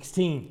verse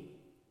 16,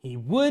 he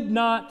would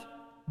not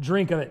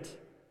drink of it.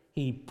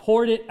 He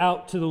poured it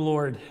out to the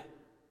Lord.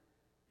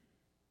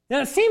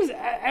 Now it seems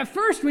at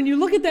first when you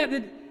look at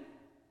that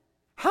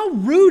how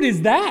rude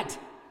is that?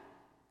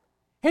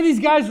 Hey,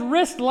 these guys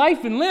risk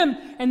life and limb,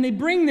 and they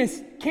bring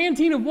this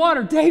canteen of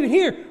water. David,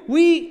 here,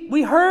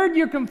 we heard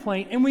your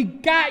complaint, and we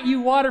got you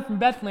water from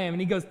Bethlehem.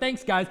 And he goes,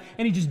 thanks, guys.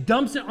 And he just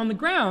dumps it on the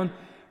ground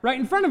right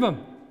in front of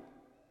him.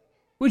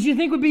 Which you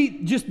think would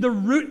be just the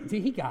root.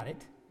 See, he got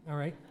it, all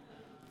right?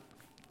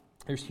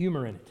 There's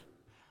humor in it.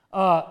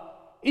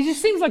 It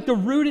just seems like the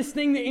rudest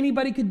thing that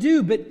anybody could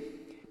do, but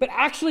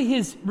actually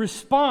his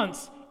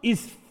response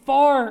is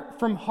far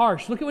from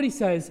harsh. Look at what he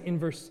says in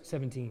verse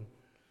 17.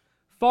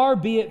 Far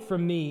be it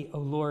from me, O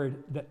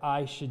Lord, that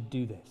I should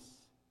do this.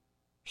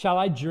 Shall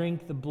I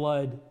drink the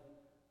blood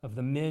of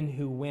the men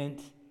who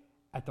went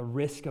at the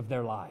risk of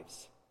their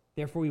lives?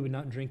 Therefore we would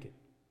not drink it.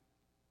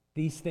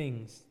 These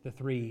things the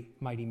three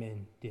mighty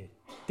men did.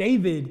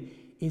 David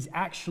is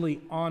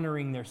actually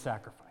honoring their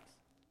sacrifice.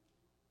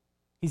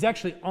 He's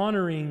actually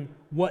honoring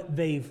what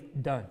they've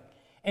done.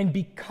 And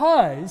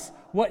because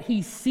what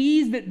he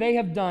sees that they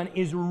have done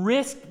is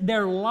risked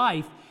their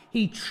life,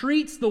 he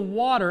treats the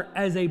water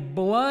as a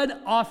blood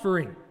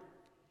offering.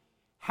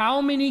 How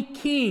many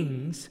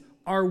kings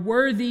are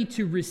worthy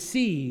to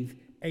receive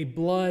a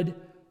blood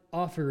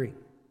offering?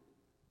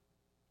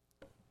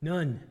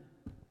 None.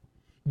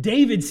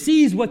 David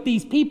sees what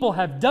these people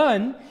have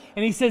done,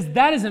 and he says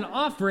that is an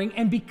offering,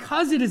 and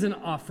because it is an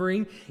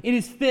offering, it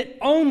is fit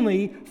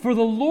only for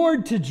the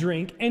Lord to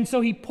drink, and so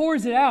he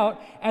pours it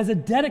out as a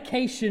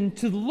dedication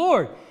to the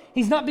Lord.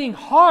 He's not being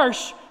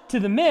harsh to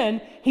the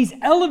men, he's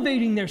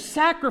elevating their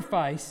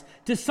sacrifice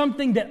to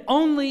something that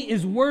only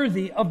is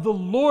worthy of the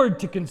Lord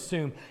to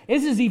consume.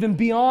 This is even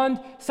beyond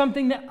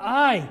something that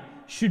I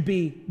should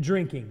be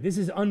drinking. This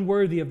is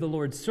unworthy of the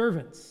Lord's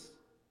servants.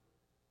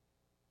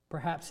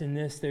 Perhaps in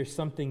this, there's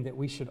something that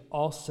we should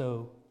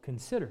also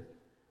consider.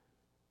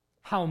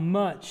 How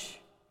much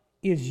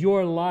is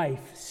your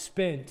life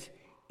spent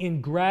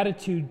in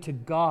gratitude to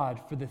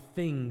God for the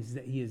things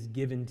that He has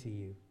given to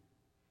you?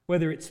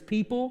 Whether it's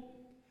people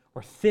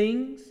or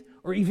things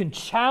or even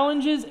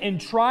challenges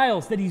and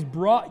trials that He's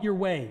brought your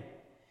way.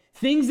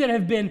 Things that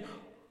have been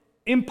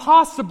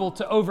impossible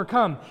to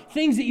overcome.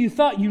 Things that you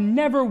thought you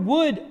never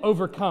would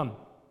overcome.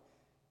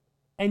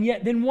 And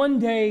yet then one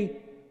day,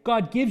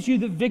 God gives you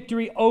the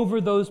victory over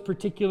those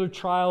particular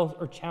trials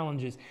or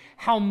challenges.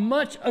 How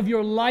much of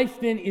your life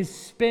then is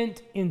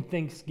spent in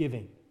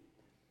thanksgiving?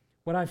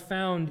 What I've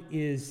found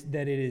is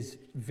that it is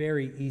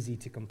very easy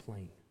to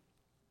complain.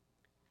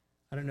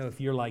 I don't know if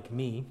you're like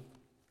me,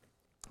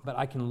 but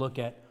I can look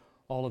at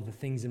all of the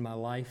things in my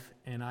life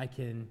and I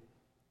can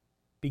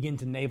begin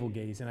to navel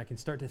gaze and I can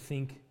start to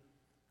think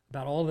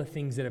about all the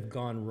things that have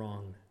gone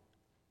wrong,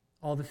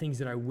 all the things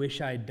that I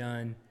wish I had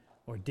done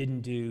or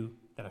didn't do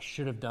that I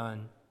should have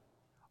done.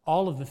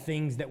 All of the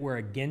things that were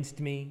against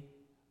me,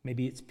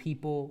 maybe it's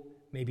people,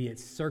 maybe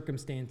it's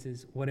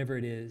circumstances, whatever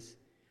it is.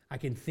 I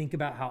can think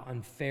about how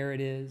unfair it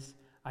is.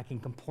 I can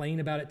complain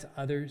about it to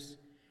others.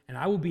 And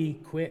I will be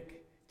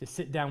quick to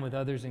sit down with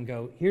others and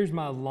go, here's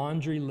my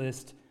laundry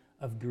list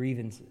of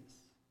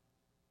grievances.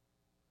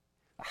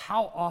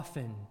 How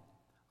often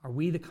are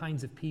we the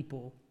kinds of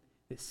people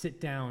that sit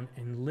down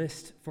and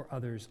list for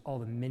others all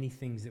the many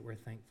things that we're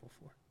thankful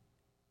for?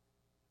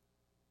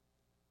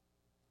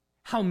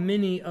 How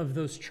many of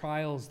those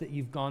trials that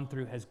you've gone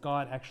through has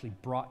God actually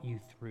brought you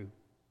through?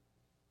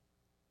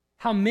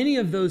 How many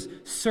of those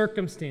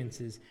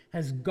circumstances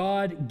has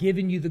God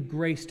given you the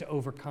grace to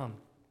overcome?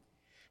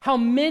 How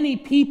many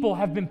people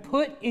have been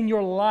put in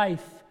your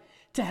life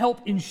to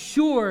help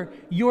ensure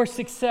your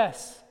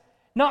success?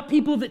 Not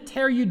people that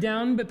tear you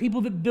down, but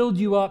people that build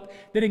you up,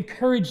 that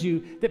encourage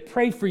you, that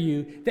pray for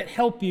you, that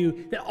help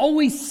you, that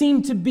always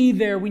seem to be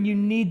there when you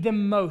need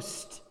them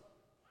most.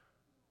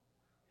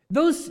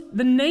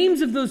 The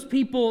names of those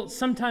people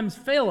sometimes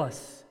fail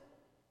us.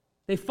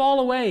 They fall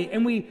away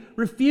and we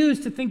refuse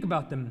to think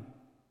about them.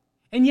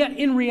 And yet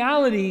in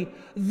reality,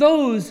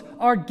 those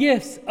are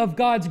gifts of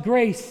God's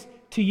grace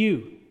to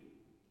you.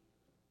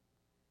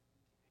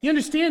 You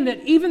understand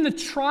that even the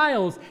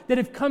trials that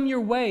have come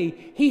your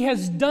way, He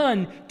has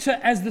done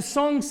to, as the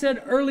song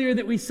said earlier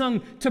that we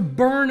sung, to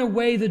burn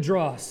away the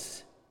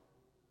dross.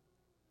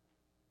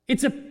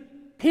 It's a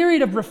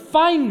period of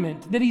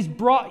refinement that He's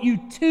brought you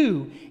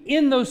to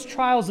in those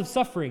trials of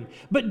suffering.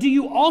 But do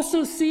you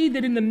also see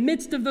that in the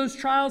midst of those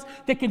trials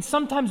that can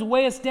sometimes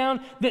weigh us down,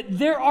 that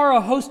there are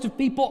a host of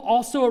people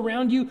also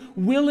around you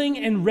willing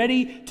and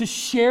ready to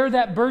share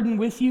that burden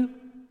with you?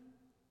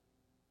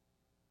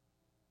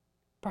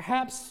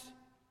 Perhaps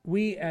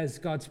we as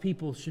God's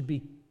people should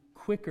be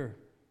quicker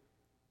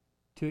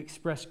to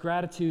express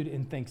gratitude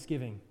and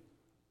thanksgiving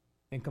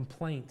and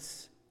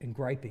complaints and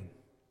griping.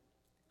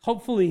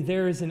 Hopefully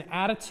there is an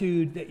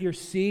attitude that you're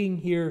seeing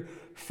here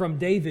from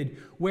David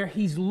where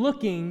he's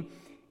looking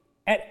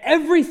at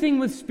everything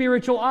with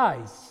spiritual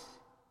eyes.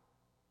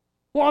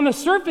 Well, on the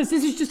surface,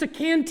 this is just a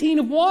canteen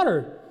of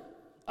water,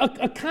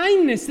 a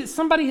kindness that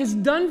somebody has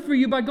done for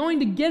you by going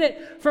to get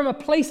it from a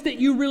place that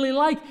you really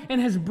like and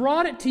has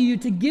brought it to you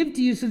to give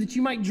to you so that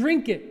you might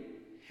drink it.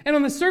 And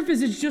on the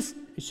surface, it's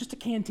just a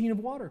canteen of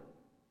water.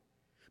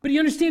 But you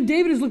understand,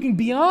 David is looking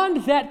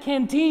beyond that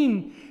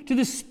canteen to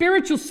the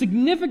spiritual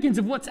significance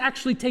of what's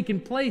actually taken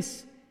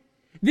place.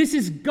 This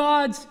is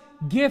God's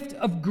gift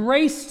of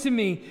grace to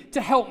me to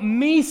help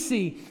me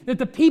see that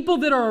the people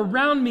that are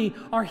around me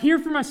are here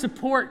for my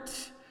support,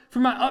 for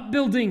my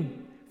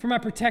upbuilding, for my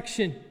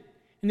protection,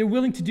 and they're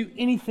willing to do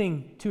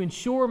anything to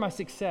ensure my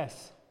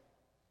success.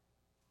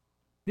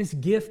 This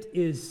gift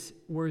is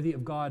worthy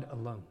of God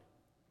alone.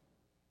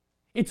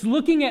 It's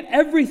looking at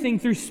everything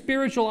through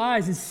spiritual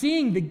eyes and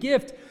seeing the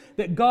gift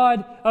that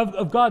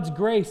of God's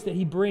grace that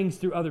He brings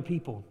through other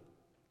people.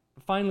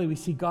 Finally, we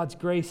see God's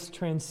grace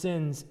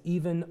transcends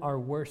even our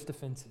worst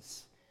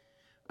offenses.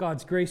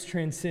 God's grace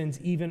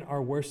transcends even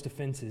our worst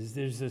offenses.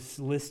 There's this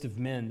list of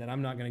men that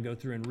I'm not going to go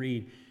through and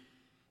read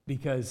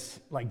because,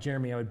 like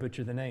Jeremy, I would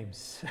butcher the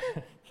names.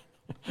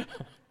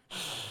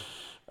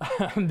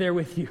 I'm there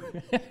with you.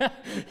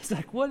 It's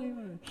like, what?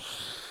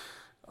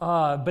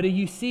 But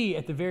you see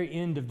at the very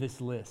end of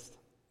this list,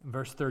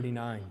 verse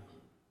 39,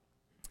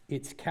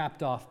 it's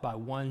capped off by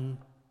one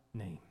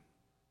name,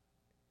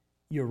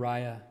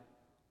 Uriah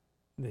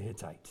the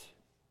Hittite.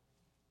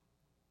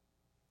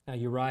 Now,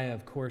 Uriah,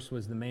 of course,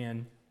 was the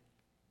man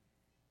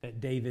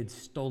that David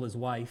stole his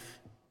wife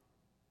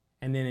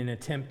and then in an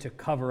attempt to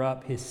cover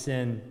up his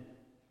sin,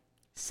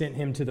 sent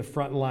him to the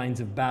front lines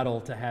of battle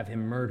to have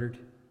him murdered.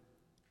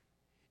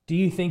 Do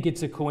you think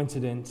it's a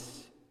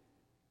coincidence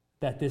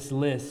that this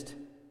list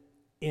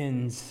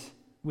ends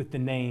with the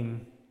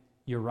name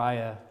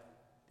Uriah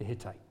the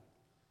Hittite?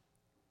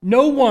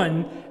 No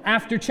one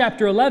after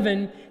chapter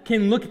 11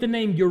 can look at the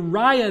name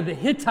Uriah the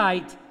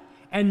Hittite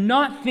and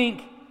not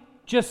think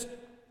just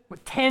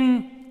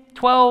 10,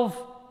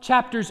 12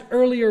 chapters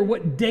earlier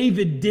what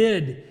David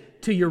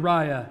did to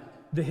Uriah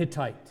the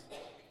Hittite.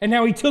 And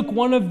how he took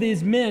one of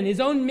these men, his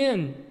own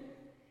men,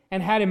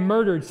 and had him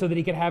murdered so that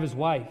he could have his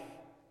wife.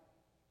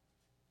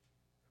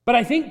 But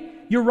I think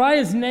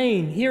Uriah's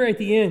name here at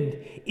the end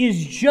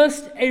is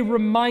just a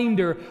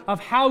reminder of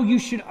how you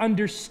should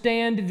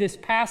understand this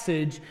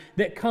passage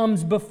that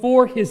comes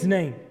before his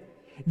name.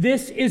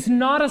 This is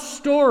not a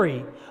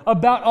story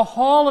about a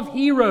hall of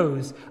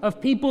heroes,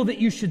 of people that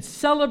you should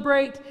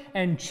celebrate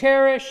and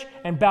cherish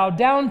and bow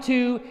down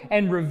to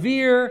and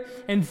revere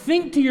and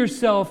think to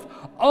yourself,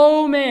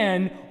 oh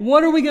man,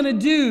 what are we going to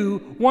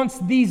do once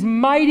these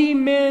mighty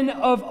men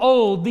of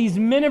old, these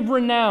men of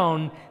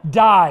renown,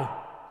 die?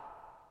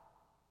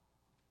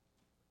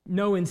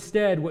 No,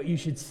 instead, what you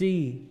should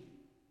see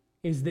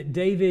is that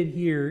David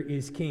here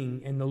is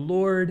king, and the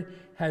Lord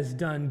has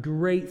done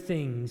great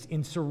things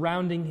in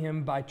surrounding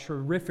him by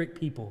terrific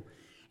people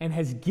and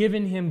has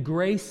given him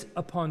grace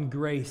upon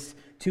grace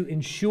to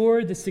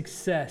ensure the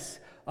success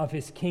of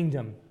his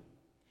kingdom.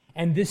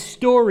 And this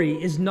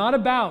story is not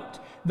about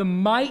the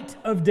might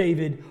of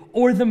David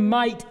or the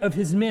might of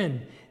his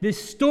men.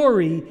 This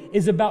story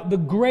is about the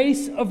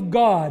grace of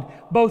God,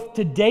 both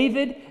to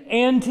David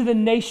and to the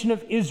nation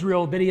of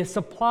Israel, that He has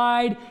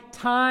supplied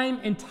time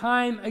and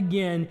time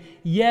again,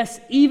 yes,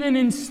 even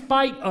in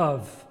spite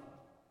of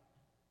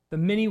the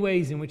many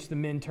ways in which the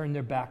men turned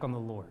their back on the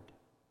Lord.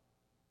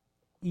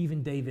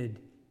 Even David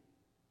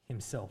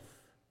himself.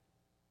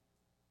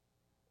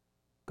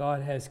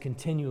 God has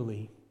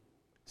continually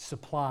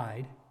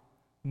supplied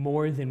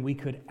more than we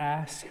could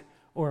ask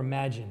or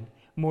imagine,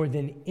 more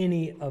than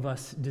any of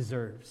us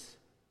deserves.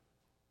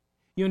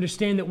 You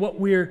understand that what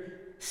we're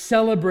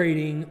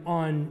celebrating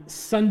on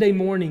Sunday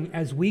morning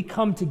as we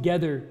come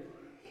together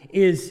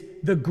is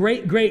the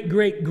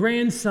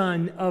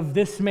great-great-great-grandson of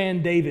this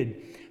man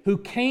David, who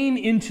came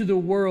into the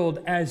world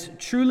as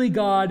truly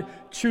God,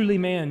 truly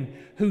man,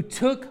 who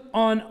took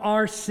on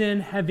our sin,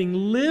 having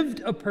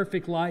lived a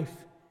perfect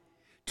life,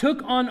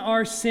 took on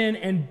our sin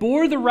and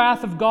bore the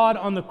wrath of God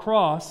on the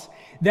cross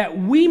that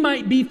we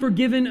might be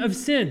forgiven of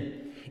sin.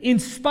 In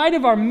spite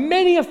of our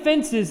many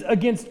offenses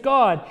against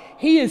God,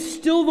 He is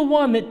still the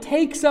one that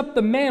takes up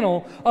the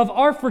mantle of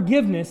our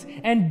forgiveness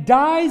and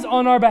dies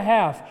on our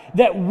behalf,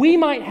 that we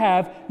might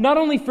have not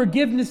only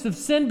forgiveness of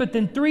sin, but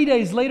then 3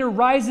 days later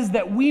rises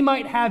that we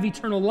might have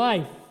eternal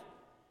life.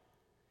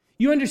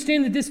 You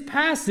understand that this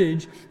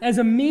passage, as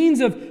a means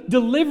of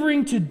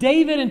delivering to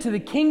David and to the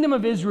kingdom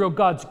of Israel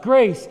God's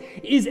grace,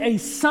 is a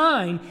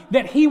sign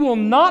that he will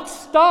not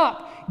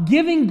stop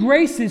giving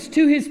graces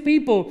to his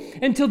people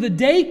until the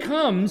day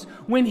comes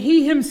when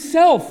he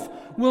himself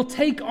will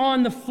take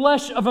on the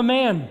flesh of a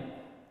man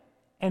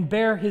and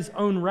bear his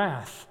own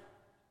wrath,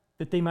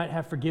 that they might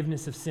have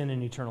forgiveness of sin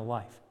and eternal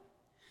life.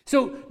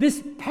 So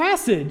this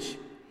passage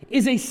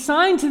is a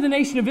sign to the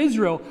nation of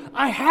Israel.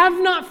 I have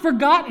not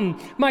forgotten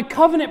my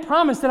covenant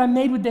promise that I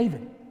made with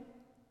David.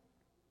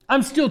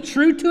 I'm still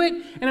true to it,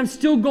 and I'm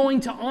still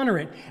going to honor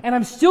it, and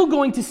I'm still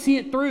going to see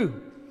it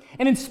through.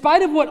 And in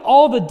spite of what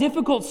all the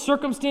difficult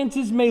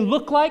circumstances may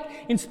look like,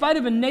 in spite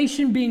of a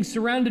nation being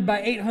surrounded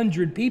by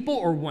 800 people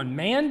or one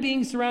man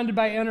being surrounded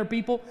by 800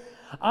 people,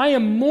 I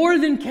am more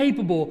than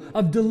capable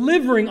of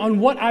delivering on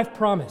what I've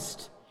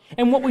promised.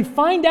 And what we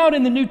find out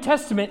in the New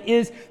Testament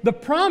is the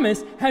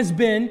promise has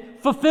been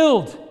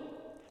fulfilled.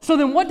 So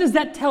then what does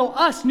that tell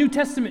us, New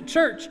Testament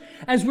church,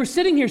 as we're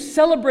sitting here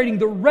celebrating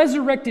the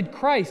resurrected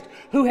Christ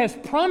who has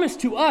promised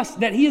to us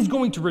that he is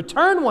going to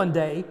return one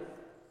day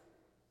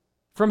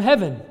from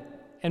heaven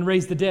and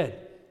raise the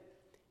dead?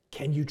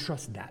 Can you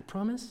trust that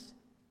promise?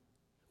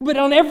 But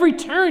on every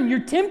turn, you're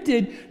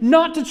tempted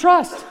not to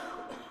trust.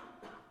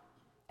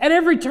 At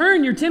every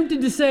turn, you're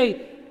tempted to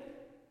say,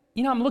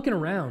 I'm looking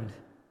around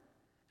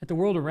at the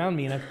world around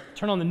me, and I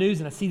turn on the news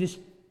and I see this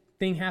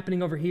thing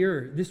happening over here,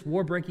 or this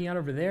war breaking out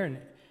over there, and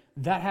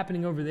that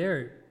happening over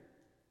there.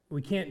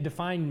 We can't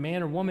define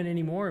man or woman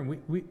anymore, and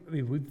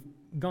we've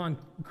gone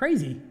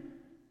crazy.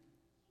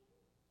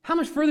 How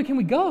much further can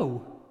we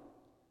go?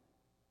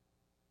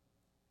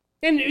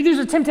 And there's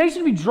a temptation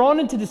to be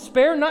drawn into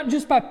despair, not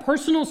just by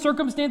personal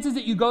circumstances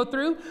that you go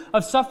through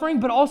of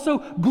suffering, but also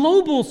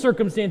global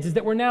circumstances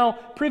that we're now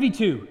privy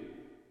to,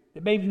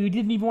 that maybe we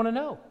didn't even want to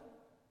know.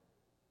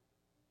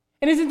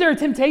 And isn't there a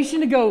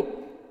temptation to go,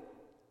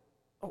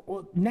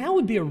 well, now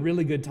would be a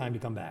really good time to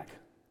come back?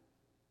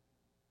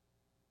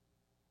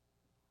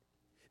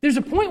 There's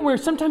a point where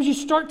sometimes you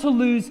start to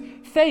lose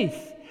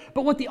faith.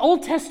 But what the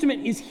Old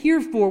Testament is here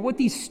for, what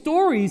these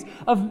stories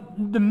of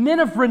the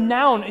men of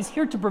renown is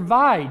here to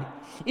provide,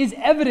 is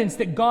evidence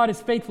that God is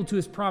faithful to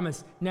his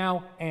promise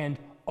now and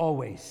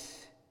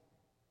always.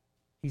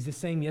 He's the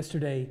same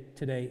yesterday,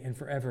 today, and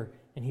forever,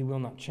 and he will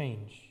not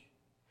change.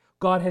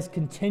 God has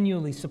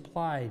continually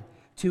supplied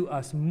to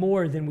us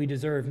more than we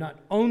deserve, not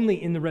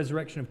only in the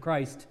resurrection of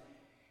Christ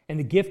and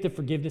the gift of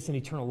forgiveness and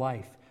eternal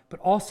life, but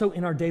also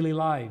in our daily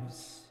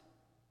lives.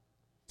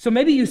 So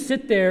maybe you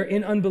sit there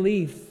in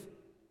unbelief,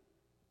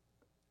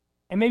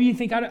 and maybe you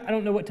think, I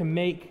don't know what to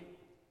make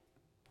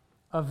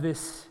of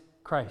this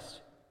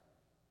Christ.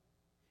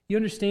 You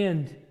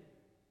understand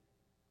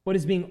what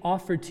is being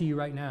offered to you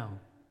right now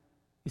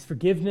is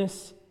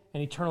forgiveness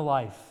and eternal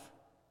life.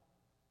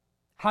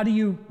 How do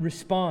you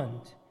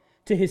respond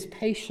to his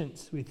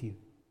patience with you?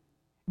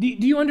 Do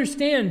you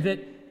understand that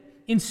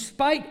in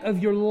spite of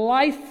your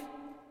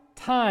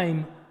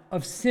lifetime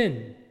of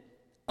sin,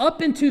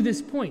 up until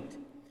this point,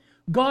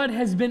 God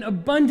has been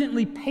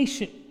abundantly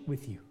patient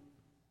with you?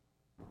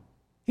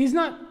 He's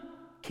not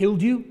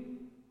killed you.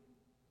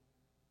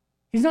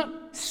 He's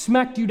not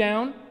smacked you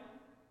down.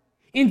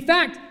 In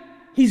fact,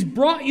 he's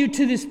brought you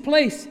to this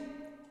place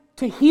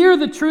to hear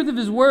the truth of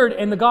his word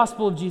and the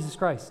gospel of Jesus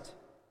Christ.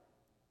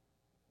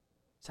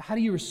 So how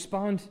do you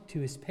respond to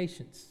his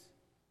patience?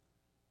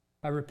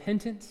 By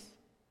repentance,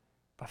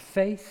 by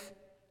faith,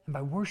 and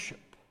by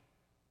worship.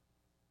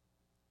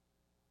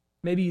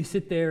 Maybe you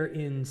sit there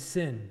in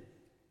sin.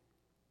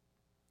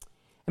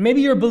 And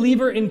maybe you're a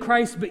believer in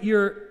Christ, but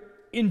you're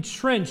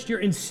entrenched, you're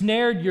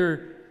ensnared,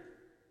 you're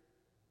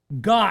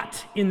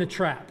got in the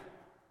trap.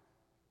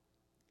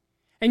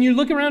 And you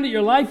look around at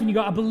your life and you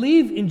go, I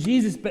believe in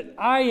Jesus, but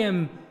I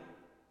am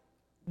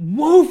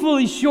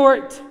woefully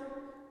short.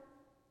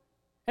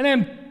 And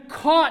I'm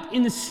caught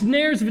in the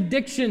snares of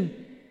addiction.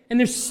 And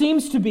there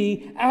seems to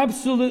be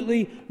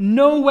absolutely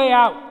no way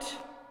out.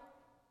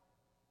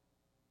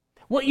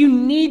 What you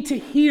need to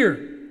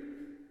hear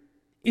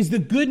is the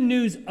good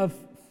news of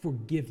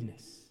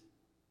forgiveness.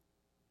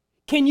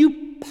 Can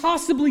you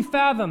possibly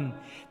fathom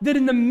that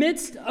in the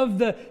midst of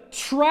the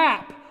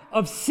trap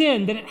of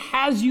sin that it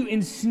has you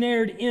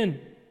ensnared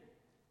in,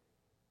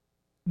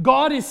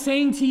 God is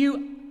saying to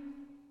you,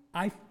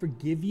 I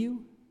forgive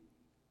you?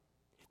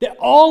 That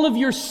all of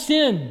your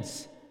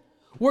sins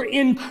were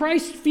in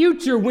Christ's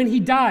future when he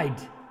died.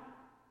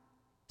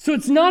 So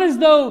it's not as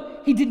though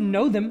he didn't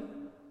know them.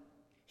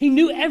 He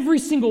knew every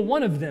single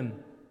one of them.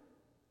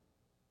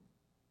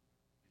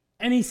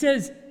 And he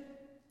says,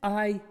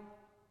 I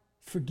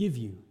forgive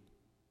you.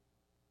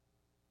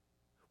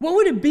 What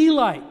would it be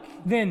like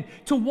then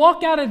to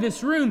walk out of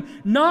this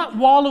room not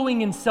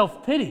wallowing in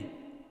self-pity,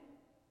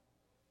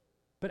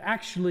 but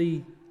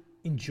actually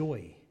in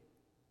joy?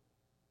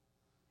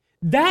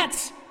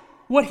 That's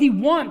what he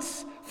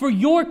wants for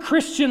your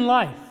Christian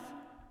life,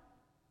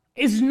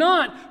 is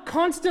not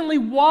constantly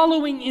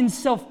wallowing in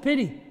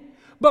self-pity,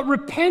 but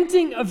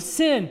repenting of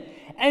sin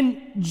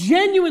and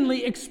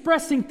genuinely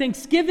expressing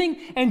thanksgiving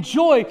and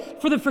joy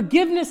for the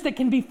forgiveness that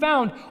can be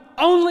found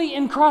only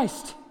in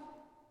Christ.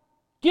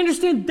 Do you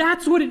understand?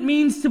 That's what it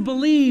means to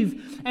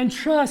believe and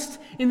trust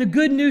in the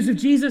good news of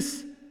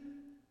Jesus,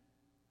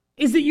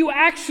 is that you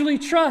actually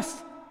trust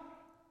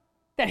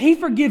that He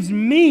forgives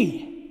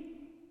me.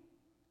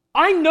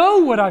 I know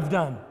what I've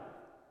done.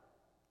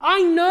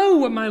 I know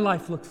what my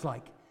life looks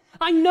like.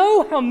 I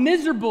know how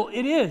miserable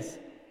it is.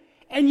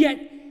 And yet,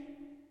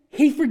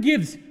 He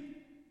forgives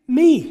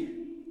me.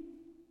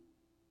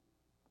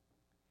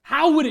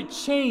 How would it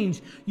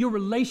change your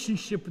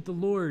relationship with the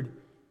Lord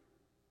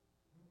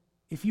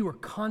if you were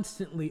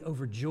constantly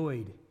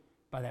overjoyed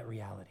by that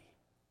reality?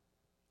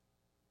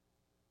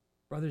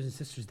 Brothers and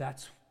sisters,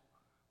 that's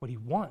what He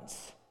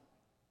wants.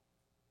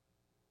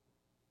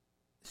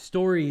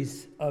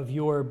 Stories of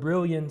your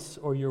brilliance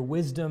or your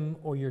wisdom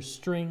or your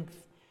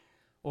strength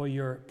or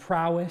your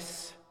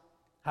prowess,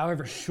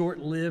 however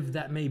short-lived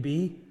that may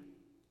be,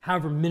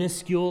 however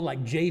minuscule,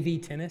 like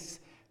JV tennis,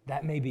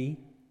 that may be,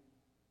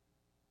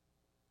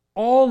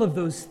 all of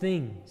those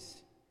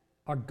things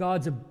are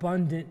God's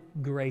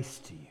abundant grace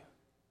to you.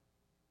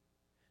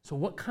 So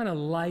what kind of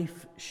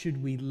life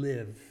should we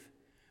live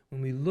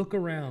when we look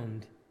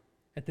around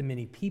at the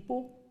many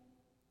people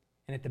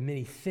and at the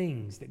many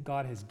things that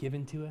God has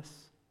given to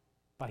us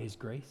by His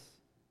grace?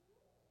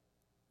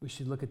 We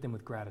should look at them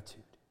with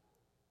gratitude.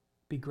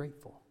 Be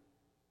grateful.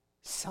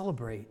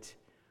 Celebrate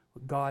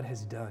what God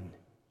has done.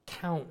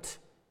 Count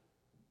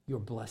your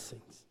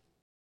blessings.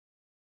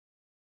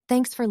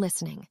 Thanks for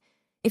listening.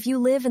 If you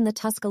live in the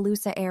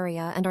Tuscaloosa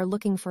area and are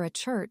looking for a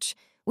church,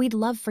 we'd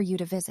love for you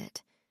to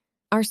visit.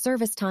 Our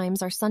service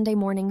times are Sunday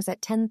mornings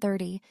at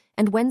 10:30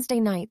 and Wednesday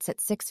nights at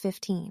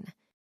 6:15.